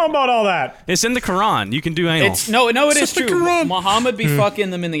 Yeah. I don't know about all that. It's in the Quran. You can do anal. It is like true. Quran. Muhammad be fucking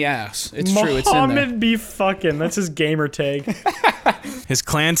them in the ass. It's true. It's in there. Muhammad be fucking. That's his gamer tag. His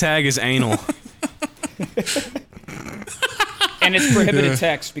clan tag is anal. And it's prohibited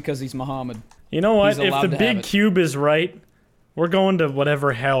text because he's Muhammad. You know what? He's If allowed the to have big it. cube is right, we're going to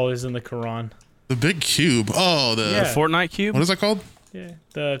whatever hell is in the Quran. The big cube. Oh, the Yeah. Fortnite cube? what is that called? Yeah.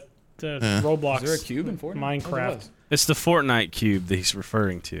 The Roblox. Is there a cube in Fortnite? Minecraft. It's the Fortnite cube that he's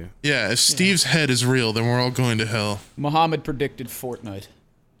referring to. Yeah, if Steve's head is real, then we're all going to hell. Muhammad predicted Fortnite.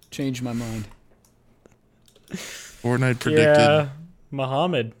 Changed my mind. Fortnite predicted. Yeah.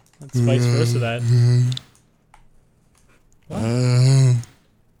 Muhammad. That's vice versa that.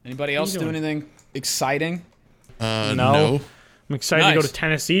 Anybody else do doing? anything exciting? No. I'm excited to go Nice. to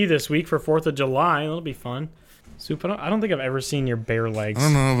Tennessee this week for 4th of July. That'll be fun. Soup, I don't think I've ever seen your bare legs. I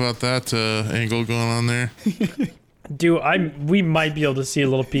don't know about that angle going on there. Dude, we might be able to see a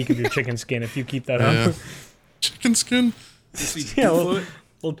little peek of your chicken skin if you keep that Yeah. up. Chicken skin? Yeah, a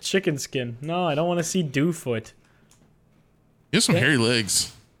little chicken skin. No, I don't want to see Dewfoot. You have some hairy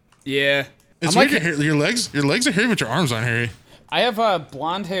legs. Yeah. It's I'm weird. like- Your legs are hairy, but your arms aren't hairy. I have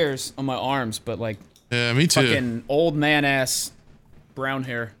blonde hairs on my arms, but like Yeah, me too. fucking old man ass brown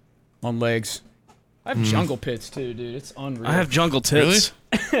hair on legs. I have jungle pits too, dude. It's unreal. I have jungle tits.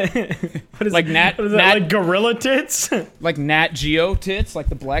 What is like it? Nat, What is that, Nat like gorilla tits? like Nat Geo tits, like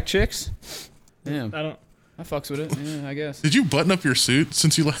the black chicks. Yeah, I don't. I fucks with it. Yeah, I guess. Did you button up your suit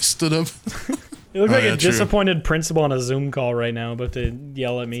since you last stood up? You look like yeah, a true. disappointed principal on a Zoom call right now, about to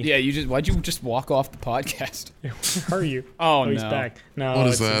yell at me. Yeah, why'd you just walk off the podcast? How are you? Oh, He's no. back. No. What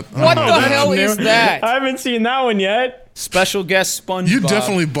is it's- that? What Oh, the man. hell is that? I haven't seen that one yet. Special guest SpongeBob. You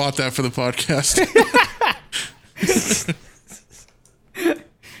definitely bought that for the podcast.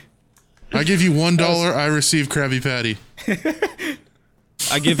 I give you $1. I receive Krabby Patty.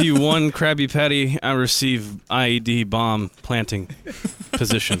 I give you one Krabby Patty. I receive IED bomb planting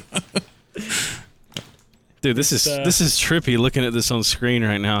position. Dude, this is trippy. Looking at this on screen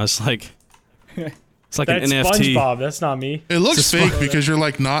right now, it's like an That's NFT. SpongeBob. That's not me. It looks It's a fake because you're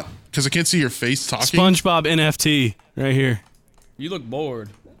like not because I can't see your face talking. SpongeBob NFT right here. You look bored.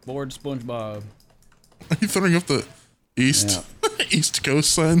 Bored SpongeBob. Are you throwing up the east East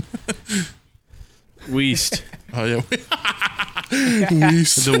Coast sign? Weast. Oh yeah,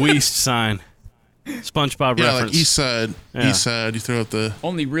 East. The Weast sign. SpongeBob Yeah, reference. like East Side. Yeah. East Side. You throw up the.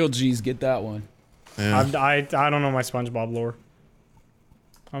 Only real G's get that one. Yeah. I don't know my SpongeBob lore.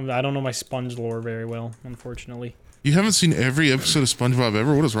 I don't know my Sponge lore very well, unfortunately. You haven't seen every episode of SpongeBob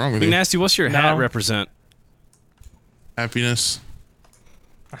ever? What is wrong with you? Nasty, what's your hat No. represent? Happiness.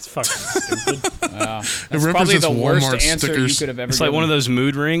 That's fucking stupid. That's It probably represents the worst Walmart answer you stickers. could have ever It's like given. one of those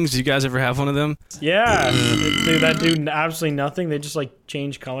mood rings. Do you guys ever have one of them? Yeah, dude, that do absolutely nothing. They just like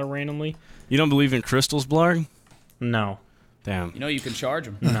change color randomly. You don't believe in crystals, Blarg? No. Damn. You know, you can charge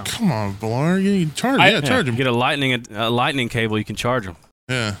them. No. Come on, Blar. You charge. I- Yeah, charge You him. get a lightning cable, you can charge them.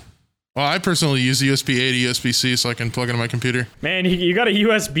 Yeah. Well, I personally use USB-A to USB-C so I can plug into my computer. Man, you got a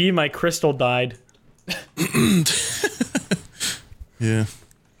USB. My crystal died. Yeah.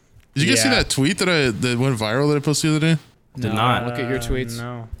 Did you guys see Yeah. that tweet that went viral that I posted the other day? Did not. Look at your tweets.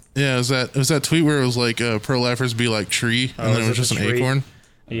 No. Yeah, it was that tweet where it was like pro-lifers be like tree, and then is it was it just the an tree? acorn.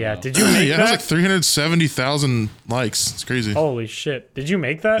 Yeah. Did you make Yeah, it has that? like 370,000 likes. It's crazy. Holy shit! Did you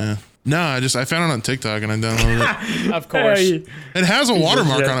make that? Yeah. No, I found it on TikTok and I downloaded it. Of course. Hey, It has a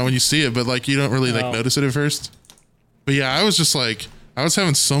watermark shit. on it when you see it, but like you don't really like Oh. notice it at first. But yeah, I was just like, I was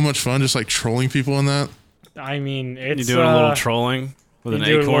having so much fun just like trolling people in that. I mean, it's You doing a little trolling with you an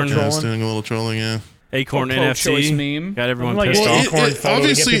do a little acorn? troll- Yeah, I was Trolling? doing a little trolling. Yeah. Acorn Pro choice NFT. meme. Got everyone Like, pissed well, off. Acorn photo to get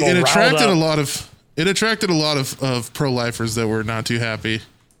obviously people it riled attracted up. a lot of of pro-lifers that were not too happy,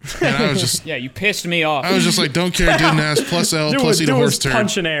 and I was just Yeah, you pissed me off. I was just like, don't care, didn't ask, plus L, Do plus it, eat a do horse is turd.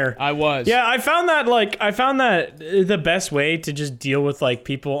 punch an air. I was. Yeah, I found that the best way to just deal with like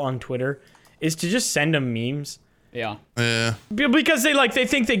people on Twitter is to just send them memes. Yeah. Yeah. Because they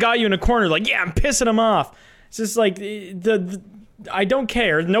think they got you in a corner, like, yeah, I'm pissing them off. It's just like I don't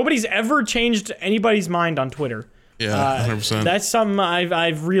care. Nobody's ever changed anybody's mind on Twitter. Yeah, 100%. That's something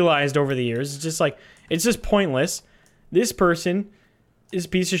I've realized over the years. It's just like it's just pointless. This person is a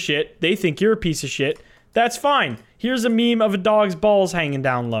piece of shit. They think you're a piece of shit. That's fine. Here's a meme of a dog's balls hanging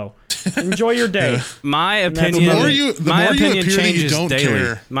down low. Enjoy your day. My that's opinion. the more you- the my more you opinion appear that you changes don't daily.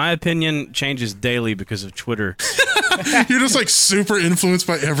 care. My opinion changes daily because of Twitter. You're just like super influenced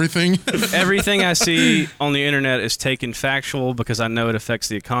by everything. Everything I see on the internet is taken factual because I know it affects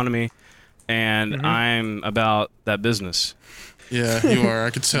the economy, and I'm about that business. Yeah, you are. I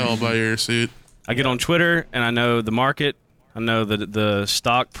could tell by your suit. I get on Twitter and I know the market. I know the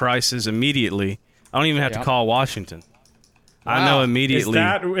stock prices immediately. I don't even have to call Washington. I know immediately.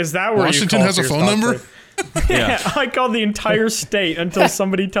 Is that where Washington you call has a for your phone stock number? trade? Yeah, I call the entire state until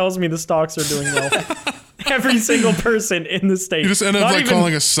somebody tells me the stocks are doing well. Every single person in the state. You just end up Not like even-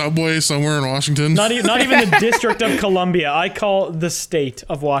 calling a Subway somewhere in Washington. Not even the District of Columbia. I call the state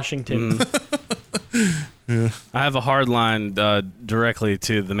of Washington. I have a hard line directly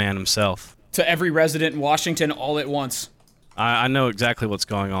to the man himself. To every resident in Washington all at once. I know exactly what's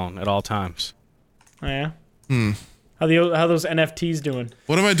going on at all times. Oh, yeah? How those NFTs doing?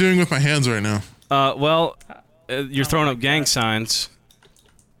 What am I doing with my hands right now? You're throwing up gang signs.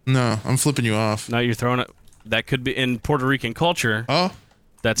 No, I'm flipping you off. No, you're throwing it. That could be in Puerto Rican culture. Oh,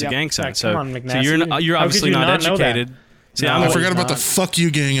 That's a gang sign. Come So, on, so McNasty. you're How obviously could you not not know that? educated. See, No. I I'm forgot about the not. fuck you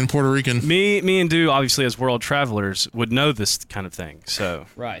gang in Puerto Rican. me and Du, obviously as world travelers, would know this kind of thing. So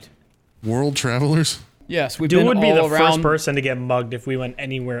Right. World travelers? Yes, we've Dude been would be all the around. first person to get mugged if we went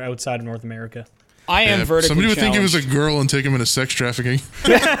anywhere outside of North America. I am Yeah, vertically somebody would think it was a challenged. girl and take him into sex trafficking.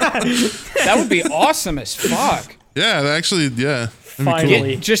 That would be awesome as fuck. Yeah, actually, yeah. That'd be cool.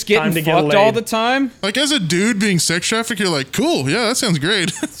 Finally. Just Time getting to get fucked all laid. the time. Like, as a dude being sex trafficked, you're like, cool, yeah, that sounds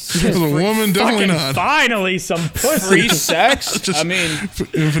great. As a woman, definitely Fucking not. finally some pussy. Free sex. Just I mean,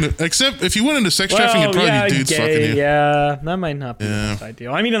 Except if you went into sex trafficking, it'd probably be dudes gay, fucking you. yeah, that might not be Yeah. the most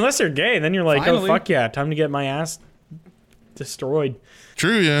ideal. I mean, unless they're gay, then you're like, Finally. oh fuck yeah, time to get my ass destroyed.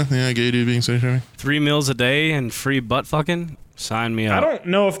 True, yeah. Yeah, gay dude being sex trafficked. 3 meals a day and free butt fucking. Sign me I up. don't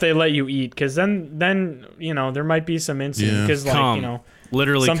know if they let you eat, because then you know there might be some incident. Yeah. Because like Come. you know,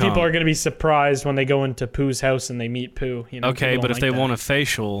 Literally, some people come. are gonna be surprised when they go into Pooh's house and they meet Pooh. You know, Okay, people but don't if they like want that. a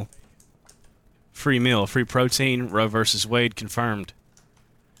facial, free meal, free protein, Roe versus Wade confirmed.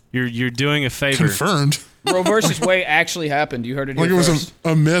 You're doing a favor. Confirmed. Roe versus Wade actually happened. You heard it here Like it was first.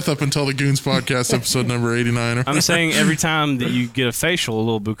 a myth up until the Goons podcast episode number 89. I'm saying every time that you get a facial, a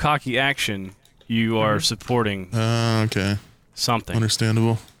little bukkake action, you are supporting Okay. something.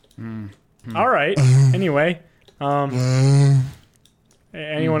 Understandable. All right. Anyway,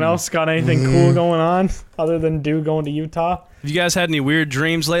 anyone else got anything cool going on other than Du going to Utah? Have you guys had any weird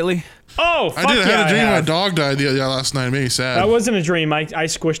dreams lately? Oh, fuck I did. I had a dream my have. dog died last night. It made me sad. That wasn't a dream. I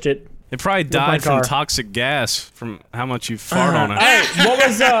squished it. It probably my died from car. toxic gas from how much you fart on it. Hey,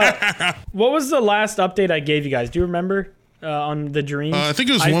 what was the last update I gave you guys? Do you remember on the dreams? I think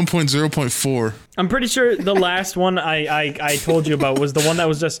it was 1.0.4. I'm pretty sure the last one I told you about was the one that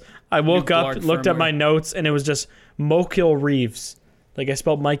was just I woke up, blurred looked at firmware. my notes, and it was just Mokill Reeves. Like I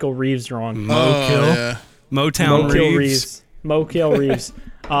spelled Michael Reeves wrong. Mokill. Yeah. Motown Mokill Reeves. Mokill Reeves.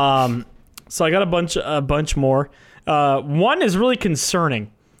 So I got a bunch more. One is really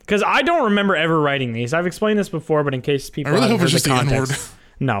concerning because I don't remember ever writing these. I've explained this before, but in case I people really haven't hope it's heard just the N-word. context.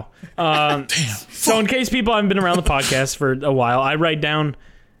 No. So in case people haven't been around the podcast for a while, I write down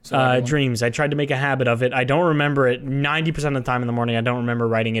dreams. I tried to make a habit of it. I don't remember it 90% of the time in the morning. I don't remember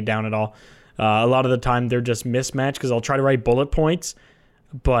writing it down at all. A lot of the time they're just mismatched because I'll try to write bullet points,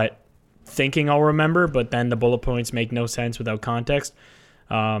 but thinking I'll remember, but then the bullet points make no sense without context.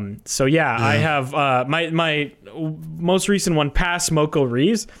 So yeah, I have my most recent one past Smoko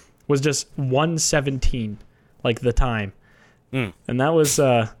Reeves was just 1:17, like the time, and that was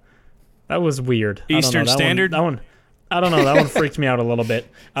weird. I don't know, Eastern that Standard? That one, I don't know. That one freaked me out a little bit. Is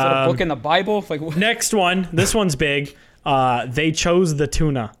that a book in the Bible? Like, what? Next one, this one's big. They chose the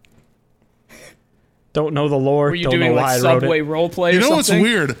tuna. Don't know the lore. Were you don't doing know why like I wrote Subway it. role play You or know what's something?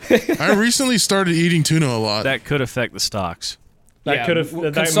 weird? I recently started eating tuna a lot. That could affect the stocks. That could have. That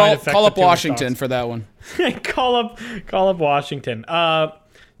might Consult, affect call the up tuna Washington stocks. for that one. call up Washington.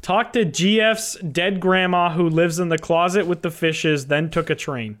 Talk to GF's dead grandma who lives in the closet with the fishes, then took a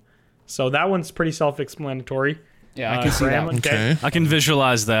train. So that one's pretty self-explanatory. Yeah, I can see that grandma- one. Okay. I can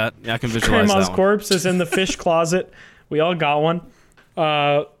visualize that. I can visualize Grandma's that one. corpse is in the fish closet. We all got one.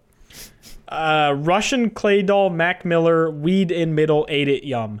 Russian clay doll Mac Miller, weed in middle, ate it,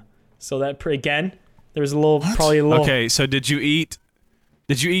 yum. So that again, there's probably a little. Okay, so did you eat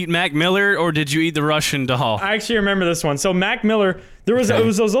Mac Miller or did you eat the Russian doll? I actually remember this one. So Mac Miller, it was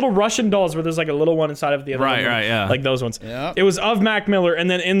those little Russian dolls where there's like a little one inside of the other. Right, one, right, yeah. Like those ones. Yeah. It was of Mac Miller, and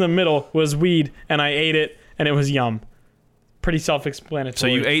then in the middle was weed, and I ate it, and it was yum. Pretty self-explanatory. So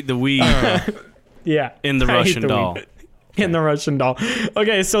you ate the weed yeah, in the I ate Russian the doll. weed. In the Russian doll.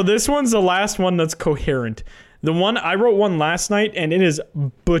 Okay, so this one's the last one that's coherent. The one I wrote one last night, and it is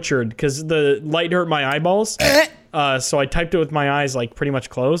butchered because the light hurt my eyeballs. So I typed it with my eyes like pretty much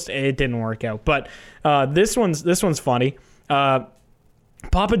closed, and it didn't work out. But this one's funny.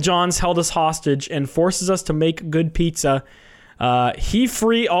 Papa John's held us hostage and forces us to make good pizza. He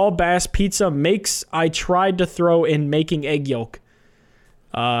free all Bass pizza makes I tried to throw in making egg yolk.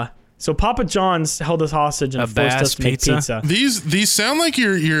 So Papa John's held us hostage and forced us to make pizza. These sound like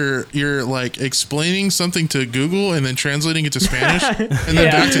you're like explaining something to Google and then translating it to Spanish and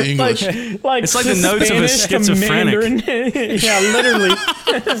then back to English. Like It's like the notes of a Spanish to schizophrenic. Mandarin. Yeah, literally.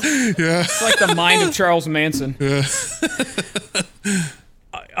 Yeah. It's like the mind of Charles Manson.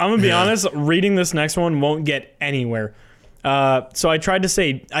 I'm gonna be honest. Reading this next one won't get anywhere. So I tried to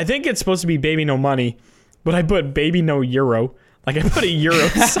say I think it's supposed to be baby no money, but I put baby no euro. Like I put a euro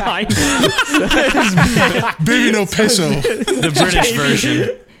sign. Baby no peso. The British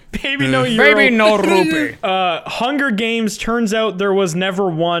version. Baby no euro. Baby no rupee. Hunger Games. Turns out there was never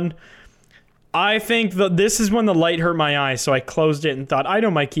one. I think that this is when the light hurt my eye, so I closed it and thought I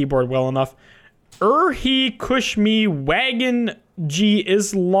know my keyboard well enough. He kush me wagon G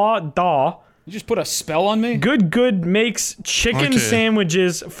isla da. You just put a spell on me? Good makes chicken Okay.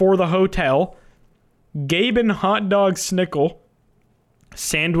 sandwiches for the hotel. Gaben hot dog snickle.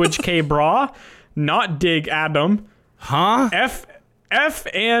 Sandwich K bra. Not dig Adam. Huh? F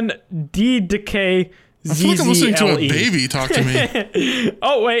and D decay I feel like I'm listening to a ZZLE. baby talk to me.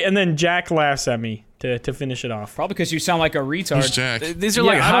 Oh wait, and then Jack laughs at me to finish it off. Probably because you sound like a Who's retard. Jack? These are Yeah,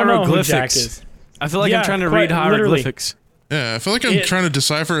 like I don't know who Jack hieroglyphics. is. I feel like Yeah, I'm trying to quite read literally. hieroglyphics. Yeah, I feel like I'm trying to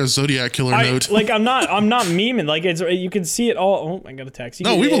decipher a Zodiac killer note. I'm not memeing. Like it's you can see it all. Oh, I got a text.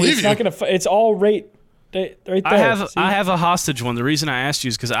 No, we believe it's you. Not gonna. It's all right there. I have See? I have a hostage one. The reason I asked you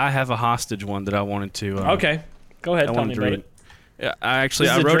is because I have a hostage one that I wanted to. Okay, go ahead. I Tell me wanted to about read. it. Yeah, I This is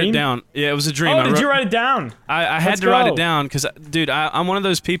a wrote dream? it down. Yeah, it was a dream. Oh, did you write it down? I had Let's to write go. it down because, dude, I'm one of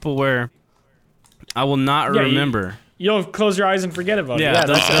those people where I will not Yeah, remember. You'll close your eyes and forget about it. Yeah, Yeah,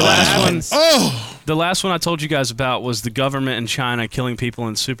 the that's last one. Oh, The last one I told you guys about was the government in China killing people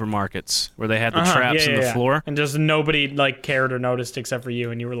in supermarkets where they had the traps in the floor. and just nobody like cared or noticed except for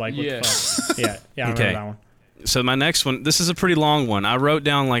you, and you were like, "What the fuck?" Yeah, I remember Okay. that one. So my next one, this is a pretty long one. I wrote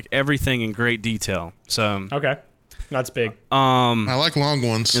down like everything in great detail. So Okay, that's big. I like long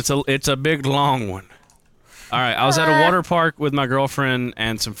ones. it's a big long one. All right, I was at a water park with my girlfriend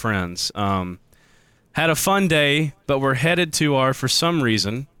and some friends. Had a fun day, but we're headed to our, for some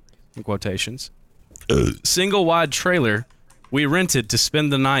reason, in quotations, single wide trailer we rented to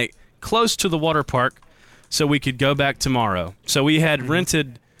spend the night close to the water park so we could go back tomorrow. So we had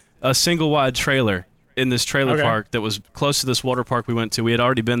rented a single wide trailer in this trailer Okay. park that was close to this water park we went to. We had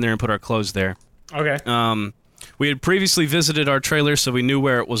already been there and put our clothes there. Okay. We had previously visited our trailer, so we knew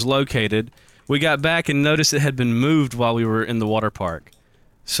where it was located. We got back and noticed it had been moved while we were in the water park.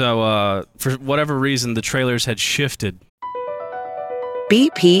 So, for whatever reason, the trailers had shifted.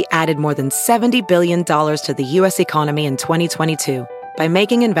 BP added more than $70 billion to the U.S. economy in 2022 by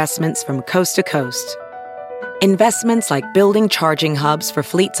making investments from coast to coast. Investments like building charging hubs for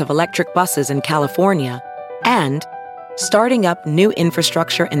fleets of electric buses in California and starting up new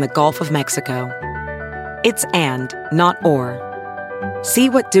infrastructure in the Gulf of Mexico. It's and, not or. See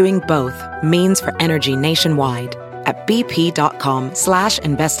what doing both means for energy nationwide at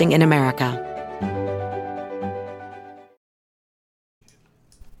bp.com/investing in America.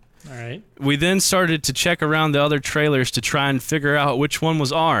 All right. We then started to check around the other trailers to try and figure out which one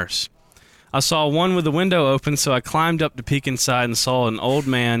was ours. I saw one with the window open, so I climbed up to peek inside and saw an old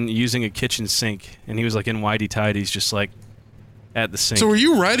man using a kitchen sink, and he was like in whitey-tighties, just like at the sink. So were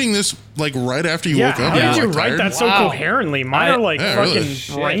you writing this like right after you Yeah, woke up? how did were you like, write tired? that so Wow. coherently? Mine are like Yeah, fucking really.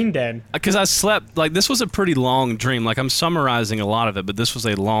 brain dead. Because I slept, like, this was a pretty long dream. Like, I'm summarizing a lot of it, but this was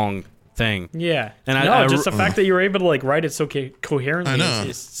a long thing. Yeah. And no, just the fact that you were able to like write it so coherently I know. is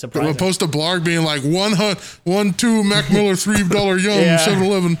We'll surprising. post a blog being like 2 Mac Miller $3 yum Yeah.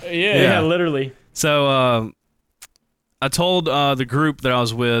 7-Eleven. yeah, literally. So, I told the group that I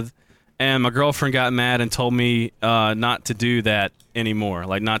was with, and my girlfriend got mad and told me not to do that anymore.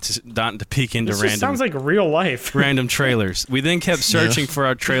 Like, not to peek into This just random sounds like real life. random trailers. We then kept searching for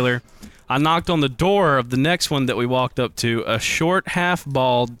our trailer. I knocked on the door of the next one that we walked up to. A short,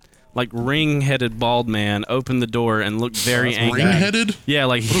 half-bald, like ring-headed bald man opened the door and looked very angry. Ring-headed? Yeah,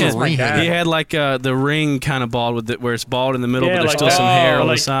 like What is a ring-headed? he had like the ring kind of bald with it, where it's bald in the middle, Yeah, but there's like still that. some hair Oh, on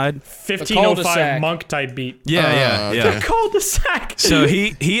the like- side. 1505 cul-de-sac. monk type beat. Yeah, yeah. okay. Cul-de-sac. So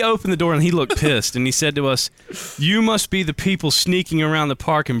he opened the door and he looked pissed, and he said to us, "You must be the people sneaking around the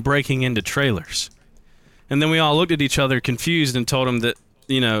park and breaking into trailers." And then we all looked at each other confused and told him that,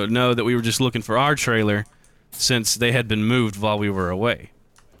 no, that we were just looking for our trailer since they had been moved while we were away.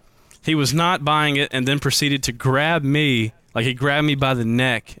 He was not buying it and then proceeded to grab me, like he grabbed me by the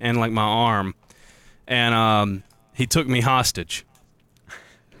neck and like my arm, and he took me hostage.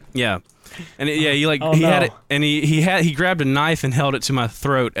 Yeah. And he no. had it, and he grabbed a knife and held it to my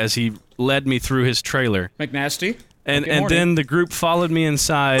throat as he led me through his trailer. McNasty. And then the group followed me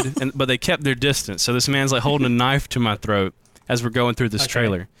inside, but they kept their distance. So this man's like holding a knife to my throat as we're going through this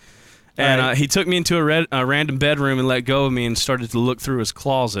trailer. And he took me into a random bedroom and let go of me and started to look through his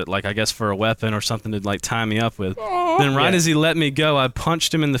closet, like I guess for a weapon or something to like tie me up with. Then as he let me go, I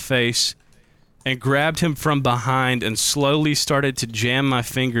punched him in the face and grabbed him from behind and slowly started to jam my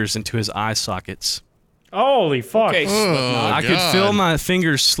fingers into his eye sockets. Holy fuck. Okay, I could feel my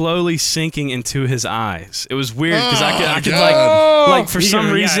fingers slowly sinking into his eyes. It was weird because I could like for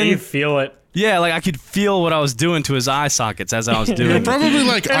some reason you feel it. Yeah, like I could feel what I was doing to his eye sockets as I was doing it. Probably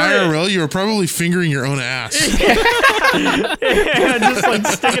like IRL, you were probably fingering your own ass. Yeah, just like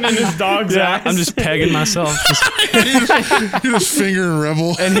sticking in his dog's ass. I'm just pegging myself. You're just fingering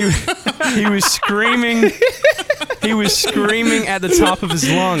Rebel. And he was screaming. He was screaming at the top of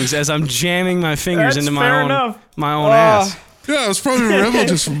his lungs as I'm jamming my fingers into my own ass. Yeah, it was probably Rebel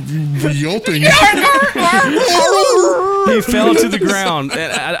just yelping. He fell to the ground,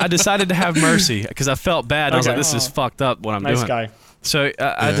 and I decided to have mercy because I felt bad. I was like, "This is fucked up. What I'm doing." Nice guy. So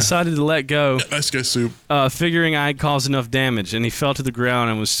I decided to let go. Nice guy, Soup. Figuring I had caused enough damage, and he fell to the ground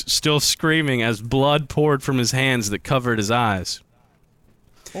and was still screaming as blood poured from his hands that covered his eyes.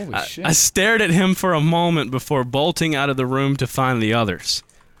 Holy shit. I stared at him for a moment before bolting out of the room to find the others.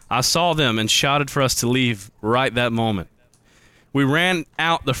 I saw them and shouted for us to leave right that moment. We ran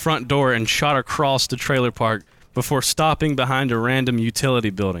out the front door and shot across the trailer park before stopping behind a random utility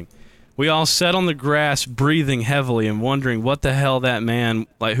building. We all sat on the grass, breathing heavily and wondering what the hell that man,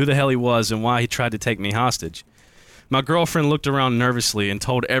 like who the hell he was and why he tried to take me hostage. My girlfriend looked around nervously and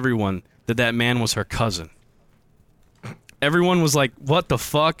told everyone that that man was her cousin. Everyone was like, "What the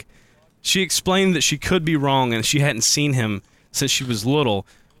fuck?" She explained that she could be wrong and she hadn't seen him since she was little,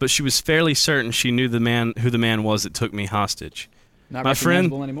 but she was fairly certain she knew who the man was that took me hostage. Not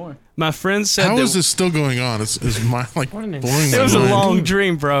recognizable anymore. My friend said How is this still going on? Is my like blowing my mind? It was a long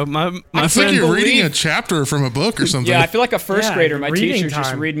dream, bro. My it's friend like you're reading a chapter from a book or something. Yeah, I feel like a first grader. My reading teacher time.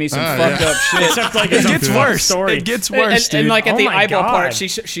 just read me some fucked up shit. Except like it it's gets a worse. story. It gets worse, and like at Oh the my eyeball God. part,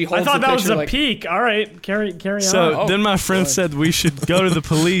 she holds I thought the that was picture a like, peek. All right, carry on. So then my friend said we should go to the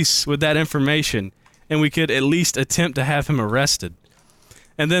police with that information, and we could at least attempt to have him arrested.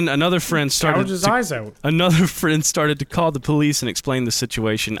 And then another friend started Gouge his eyes out. Another friend started to call the police and explain the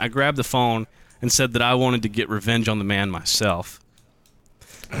situation. I grabbed the phone and said that I wanted to get revenge on the man myself.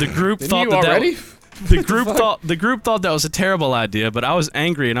 The group thought the group thought that was a terrible idea, but I was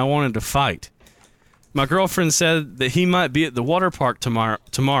angry and I wanted to fight. My girlfriend said that he might be at the water park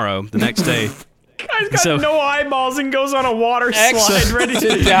tomorrow, the next day. Guy's got no eyeballs and goes on a water slide ready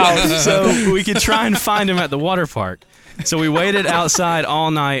to down. So we could try and find him at the water park. So we waited outside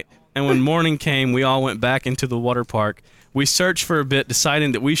all night, and when morning came, we all went back into the water park. We searched for a bit,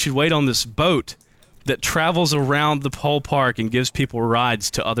 deciding that we should wait on this boat that travels around the whole park and gives people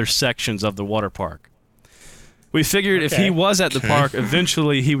rides to other sections of the water park. We figured if he was at the park,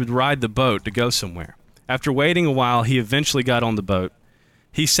 eventually he would ride the boat to go somewhere. After waiting a while, he eventually got on the boat.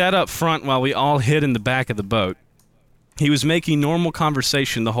 He sat up front while we all hid in the back of the boat. He was making normal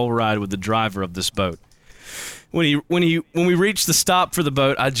conversation the whole ride with the driver of this boat. When we reached the stop for the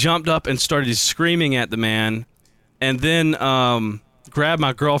boat, I jumped up and started screaming at the man, and then grabbed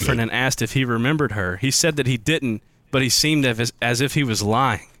my girlfriend and asked if he remembered her. He said that he didn't, but he seemed as if he was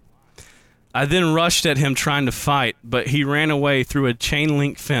lying. I then rushed at him trying to fight, but he ran away through a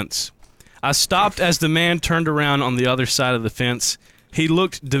chain-link fence. I stopped as the man turned around on the other side of the fence. He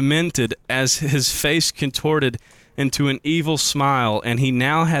looked demented as his face contorted into an evil smile, and he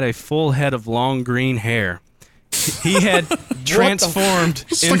now had a full head of long green hair. He had transformed.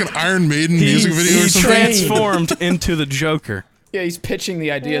 It's like an Iron Maiden music video or something. He transformed into the Joker. Yeah, he's pitching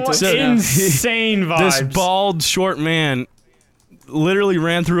the idea to insane vibes. This bald, short man literally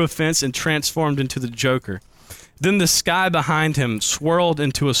ran through a fence and transformed into the Joker. Then the sky behind him swirled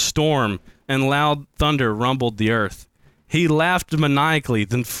into a storm, and loud thunder rumbled the earth. He laughed maniacally,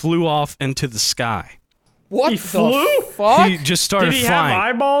 then flew off into the sky. What He the flew? fuck? He just started Did he flying.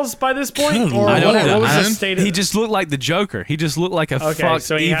 have eyeballs by this point? Or I don't know. what was the man. state of He just looked like the Joker. He just looked like a fucked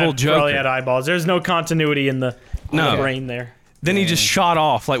so he evil had, Joker. probably had eyeballs. There's no continuity in the brain there. Then he just shot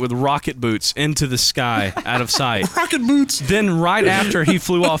off like with rocket boots into the sky out of sight. Rocket boots. Then right after he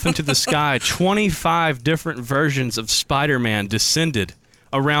flew off into the sky, 25 different versions of Spider-Man descended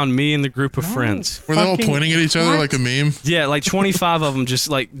around me and the group of friends. Were they all pointing at each other like a meme? Yeah, like 25 of them just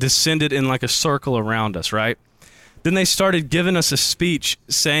like descended in like a circle around us, right? Then they started giving us a speech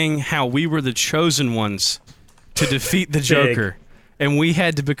saying how we were the chosen ones to defeat the Joker. and we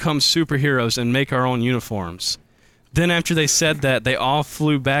had to become superheroes and make our own uniforms. Then after they said that, they all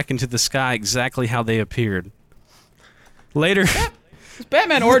flew back into the sky exactly how they appeared. Later, This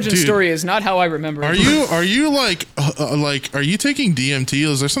Batman origin Dude. story is not how I remember Are it. you are you taking DMT?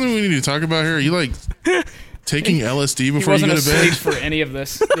 Is there something we need to talk about here? Are you like taking LSD He before you wasn't go to bed? asleep for any of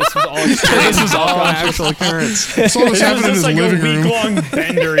this. This was all this was all an actual occurrence. That's all that's It was happening in just his like a living room. week-long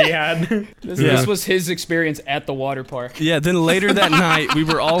bender he had. This was his experience at the water park. Yeah, then later that night, we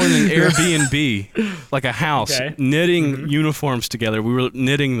were all in an Airbnb, like a house, Okay. knitting uniforms together. We were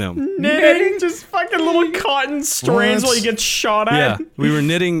knitting them. Knitting just fucking little cotton strands What? while you get shot Yeah, at. we were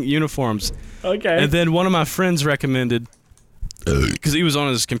knitting uniforms. Okay. And then one of my friends recommended, because he was on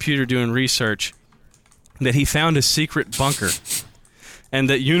his computer doing research, that he found a secret bunker and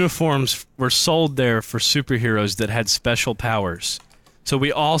that uniforms were sold there for superheroes that had special powers. So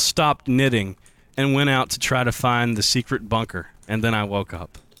we all stopped knitting and went out to try to find the secret bunker. And then I woke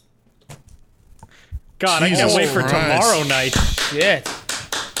up. God, I can't Jesus wait for Christ. tomorrow night. Shit.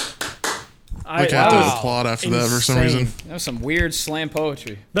 Like that after was the plot after that for some insane. reason. That was some weird slam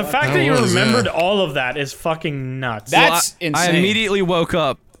poetry. The fact That that you was, remembered yeah. all of that is fucking nuts. That's I insane. immediately woke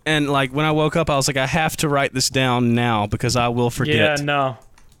up, and like when I woke up, I was like, I have to write this down now because I will forget. Yeah, no.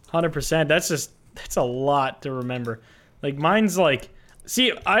 100%. That's a lot to remember. Like, mine's like...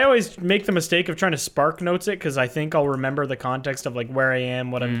 See, I always make the mistake of trying to Spark Notes it because I think I'll remember the context of, like, where I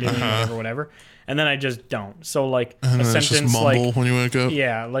am, what I'm doing, whatever. And then I just don't. So, like, And a then it's just sentence mumble like... when you wake up.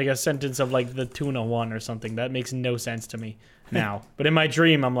 Yeah, like a sentence of, like, the tuna one or something. That makes no sense to me now. But in my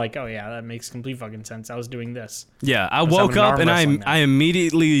dream, I'm like, oh, yeah, that makes complete fucking sense. I was doing this. Yeah, I I'm woke an up arm and wrestling now. I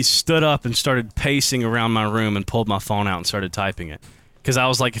immediately stood up and started pacing around my room and pulled my phone out and started typing it. Because I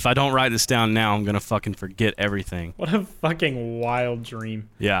was like, if I don't write this down now, I'm going to fucking forget everything. What a fucking wild dream.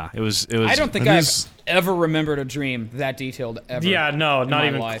 Yeah, it was. I don't think It I've is- ever remembered a dream that detailed ever. Yeah, no, in not my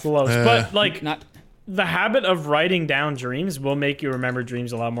even life. close. But, like... Not The habit of writing down dreams will make you remember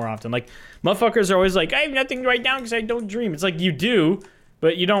dreams a lot more often. Like, motherfuckers are always like, I have nothing to write down because I don't dream. It's like, you do,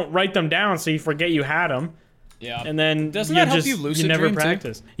 but you don't write them down so you forget you had them. yeah. And then Doesn't you that help just, you lucid never dream, too?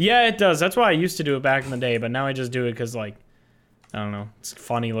 practice. Yeah, it does. That's why I used to do it back in the day, but now I just do it because, like, I don't know. It's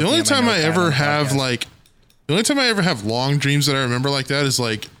funny looking The only at my time I notepad on ever the have podcast. the only time I ever have long dreams that I remember like that is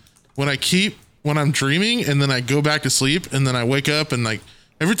like when I'm dreaming and then I go back to sleep and then I wake up and like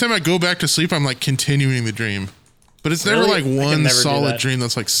every time I go back to sleep I'm like continuing the dream. But it's never Really? like I can one never do solid that. dream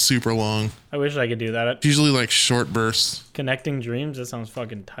that's like super long. I wish I could do that. It's usually like short bursts. Connecting dreams, that sounds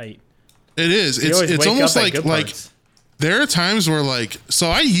fucking tight. It is. You always It's wake almost up at like good like parts. there are times where like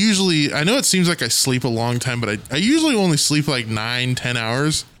so I know it seems like I sleep a long time, but I usually only sleep like 9-10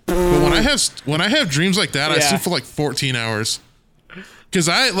 hours. But when I have dreams like that, I Yeah. sleep for like 14 hours. Because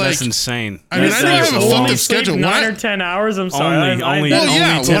I like That's insane. I mean, I don't have a Only fucked up sleep schedule. 9 or 10 hours. I'm sorry. Only- I- only- that- Well,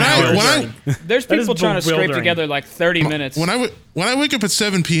 yeah, only 10 hours. There's That is people trying to scrape bewildering. together like 30 minutes. when I wake up at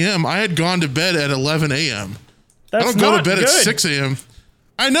 7 p.m., I had gone to bed at 11 a.m. I that's don't go to not bed good. at 6 a.m.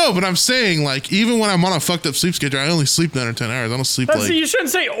 I know, but I'm saying like even when I'm on a fucked up sleep schedule, I only sleep 9 or 10 hours. I don't sleep That's, like you shouldn't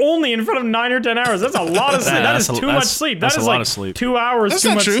say only in front of 9 or 10 hours. That's a lot of sleep. That is that's a- too much that's- sleep. that's That a is lot like of sleep. 2 hours That's too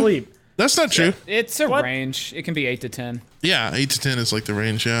not much true. sleep. That's not true. It's a What? range. It can be 8 to 10. Yeah, 8 to 10 is like the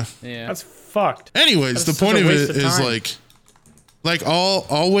range. Yeah. Yeah. That's fucked. Anyways, That's the such point a of waste it of is time. like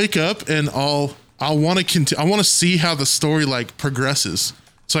I'll wake up and I'll want to I want to see how the story like progresses,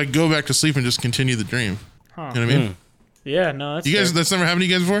 so I go back to sleep and just continue the dream. You know what I mean? Yeah, no, that's You guys, fair. that's never happened to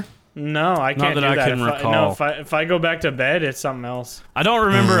you guys before? No, I can't that do I that. can No, recall. if I go back to bed, it's something else. I don't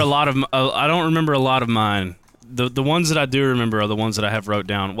remember a lot of. I don't remember a lot of mine. The ones that I do remember are the ones that I have wrote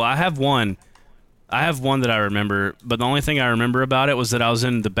down. Well, I have one that I remember, but the only thing I remember about it was that I was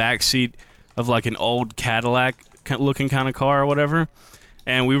in the back seat of like an old Cadillac looking kind of car or whatever,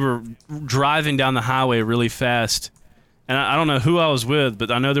 and we were driving down the highway really fast. And I don't know who I was with,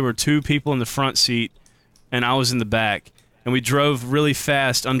 but I know there were 2 people in the front seat, and I was in the back. And we drove really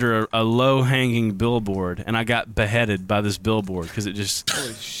fast under a low-hanging billboard, and I got beheaded by this billboard because it just...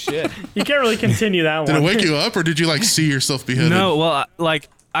 Holy shit. You can't really continue that Did one. it wake you up, or did you like see yourself beheaded? No, well,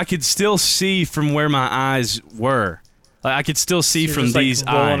 I could still see from where my eyes were. Like, I could still see You're from just, like, these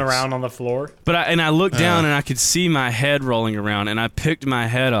rolling eyes. around on the floor. But I looked down and I could see my head rolling around, and I picked my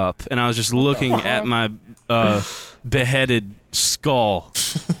head up, and I was just looking at my beheaded skull.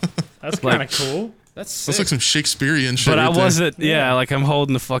 That's kind of cool. That's sick. That's like some Shakespearean shit. But I right there. wasn't. Yeah, like I'm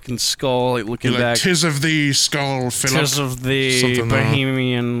holding the fucking skull, like looking You're like, back. "'Tis of thee, skull, Philip." Tis of the Something,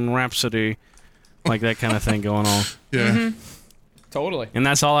 Bohemian Rhapsody, like that kind of thing going on. Yeah. Totally. And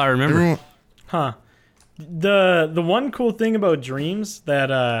that's all I remember. Everyone, Huh. The one cool thing about dreams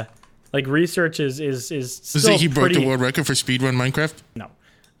that Like research is Does still he broke pretty, the world record for speedrun Minecraft? No.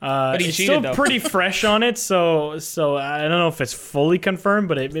 But he it's cheated, still though. pretty fresh on it, so I don't know if it's fully confirmed,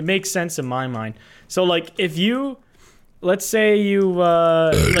 but it makes sense in my mind. So like if you, let's say you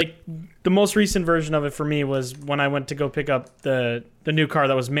like the most recent version of it for me was when I went to go pick up the new car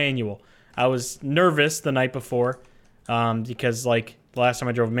that was manual. I was nervous the night before because like the last time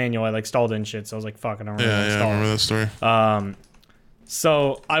I drove manual, I like stalled in shit, so I was like, fuck, I don't really want to Yeah, I stall. remember that story.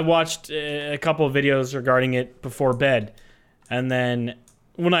 So I watched a couple of videos regarding it before bed. And then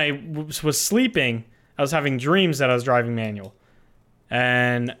when I was sleeping, I was having dreams that I was driving manual.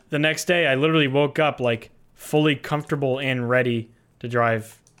 And the next day, I literally woke up like fully comfortable and ready to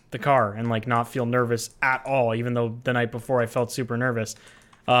drive the car and like not feel nervous at all, even though the night before I felt super nervous.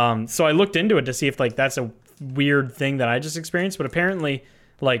 So I looked into it to see if like that's a weird thing that I just experienced. But apparently,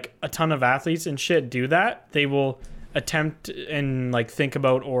 like a ton of athletes and shit do that. They will attempt and like think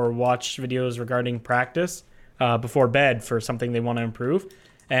about or watch videos regarding practice before bed for something they want to improve,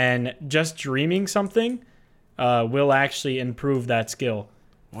 and just dreaming something will actually improve that skill.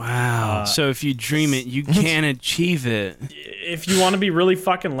 Wow. So if you dream it, you can achieve it. If you want to be really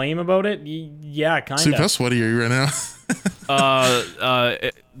fucking lame about it, yeah, kind Sleep, how of. sweaty are you right now?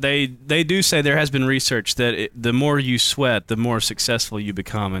 They do say there has been research that the more you sweat, the more successful you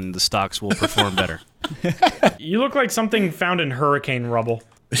become, and the stocks will perform better. You look like something found in hurricane rubble.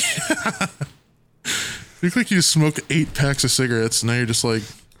 You look like you smoked 8 packs of cigarettes, and now you're just like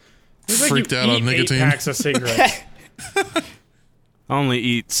You look like freaked you out on eat 8 nicotine. packs of cigarettes. I only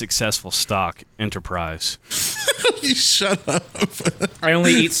eat successful stock enterprise. You shut up. I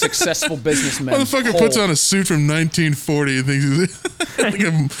only eat successful businessmen. Motherfucker puts on a suit from 1940 and thinks he's like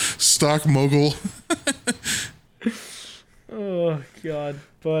a stock mogul. Oh god.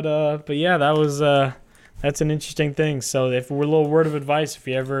 But yeah, that was that's an interesting thing. So if we're a little word of advice, if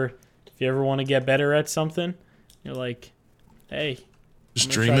you ever want to get better at something, you're like, hey, Just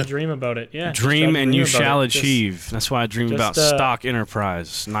I'm gonna dream try to it. dream about it. Yeah. just Dream try to and you dream about shall it. Just- achieve. That's why I dream just, about stock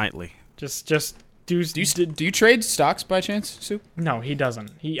enterprise nightly. Just do. Do you trade stocks by chance, Soup? No, he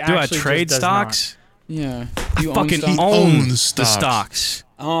doesn't. He Do I actually trade just does not. stocks? Yeah. Do you Fucking stocks? own owns the stocks. stocks.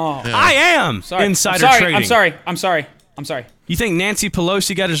 Oh, I am sorry. insider I'm sorry. trading. I'm sorry. You think Nancy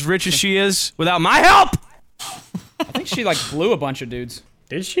Pelosi got as rich as she is without my help? I think she like blew a bunch of dudes.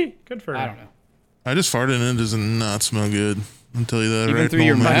 Did she? Good for her. I don't know. I just farted and it does not smell good. I'll tell you that Even right through now,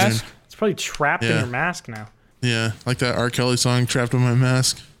 your man. mask? It's probably trapped in Yeah. your mask now. Yeah, like that R. Kelly song, Trapped in My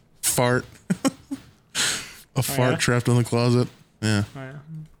Mask. Fart. A fart yeah? trapped in the closet. Yeah. Oh, yeah.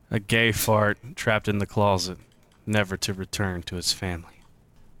 A gay fart trapped in the closet, never to return to his family.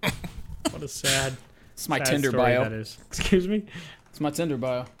 What a sad. It's my sad Tinder story bio. That is. Excuse me. It's my Tinder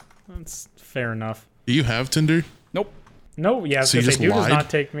bio. That's fair enough. Do you have Tinder? Nope. No, yeah, I was So you gonna say, just dude does lied? not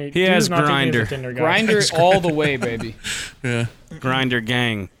take me. He dude has does not take me as a Grindr. Tinder guy. Grinder all the way, baby. Yeah. Grinder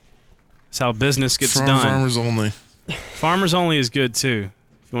gang. That's how business gets done. Farmers only. Farmers only is good too.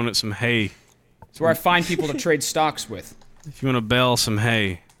 If you want some hay, It's where I find people to trade stocks with. if you want to bale some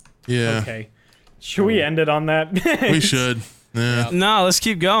hay. Yeah. Okay. Should we end it on that? We should. Yeah. No, let's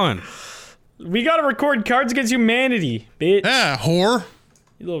keep going. We gotta record Cards Against Humanity, bitch. Yeah, whore.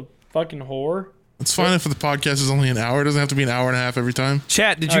 You little fucking whore. It's fine if the podcast is only an hour. It doesn't have to be an hour and a half every time.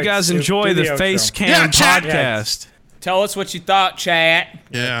 Chat, did All you right, guys Stu, enjoy do the the outro. Face Cam Yeah, chat. podcast? Tell us what you thought, chat.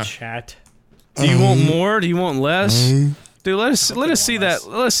 Yeah. Chat. Do you want more? Do you want less? Dude, let us see that.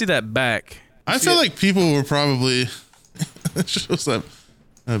 Let us see that back. I feel like people were probably it shows that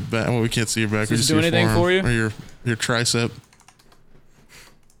back. Well, we can't see your back. We Does just it do see your anything forearm for you? or your tricep.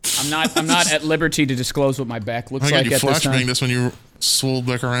 I'm not at liberty to disclose what my back looks I got like you at this time. flashbang. That's when you swole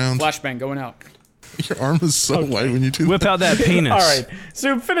back around. Flashbang going out. Your arm is so white when you do Whip out that penis. All right.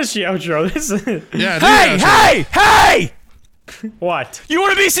 So finish the outro. This is that. Yeah. do Hey, that. hey! what? You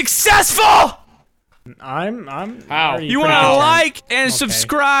want to be successful? I'm How? already You want pretty to content. like and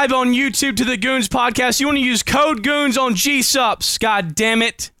subscribe on YouTube to the Goons Podcast? You want to use code Goons on GSUPS? God damn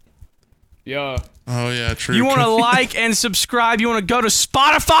it! Yeah. Oh yeah, true. You want to like and subscribe? You want to go to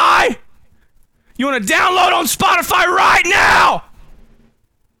Spotify? You want to download on Spotify right now?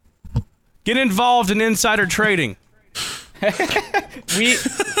 Get involved in insider trading.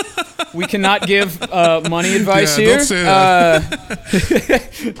 We cannot give money advice Yeah, here. don't say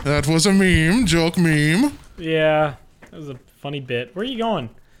that. That was a meme, joke meme. Yeah, that was a funny bit. Where are you going?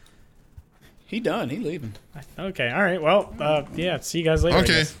 He done. He leaving. Okay, all right. Well, yeah. See you guys later. I Okay.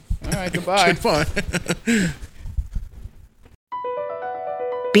 guess. All right. Goodbye. Goodbye.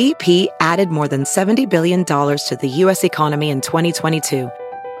 BP added more than $70 billion to the U.S. economy in 2022.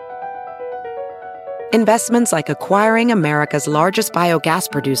 Investments like acquiring America's largest biogas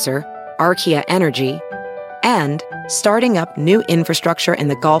producer, Archaea Energy, and starting up new infrastructure in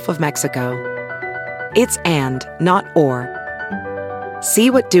the Gulf of Mexico. It's and, not or.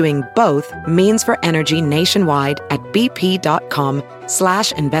 See what doing both means for energy nationwide at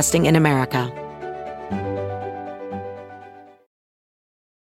bp.com/investing in America.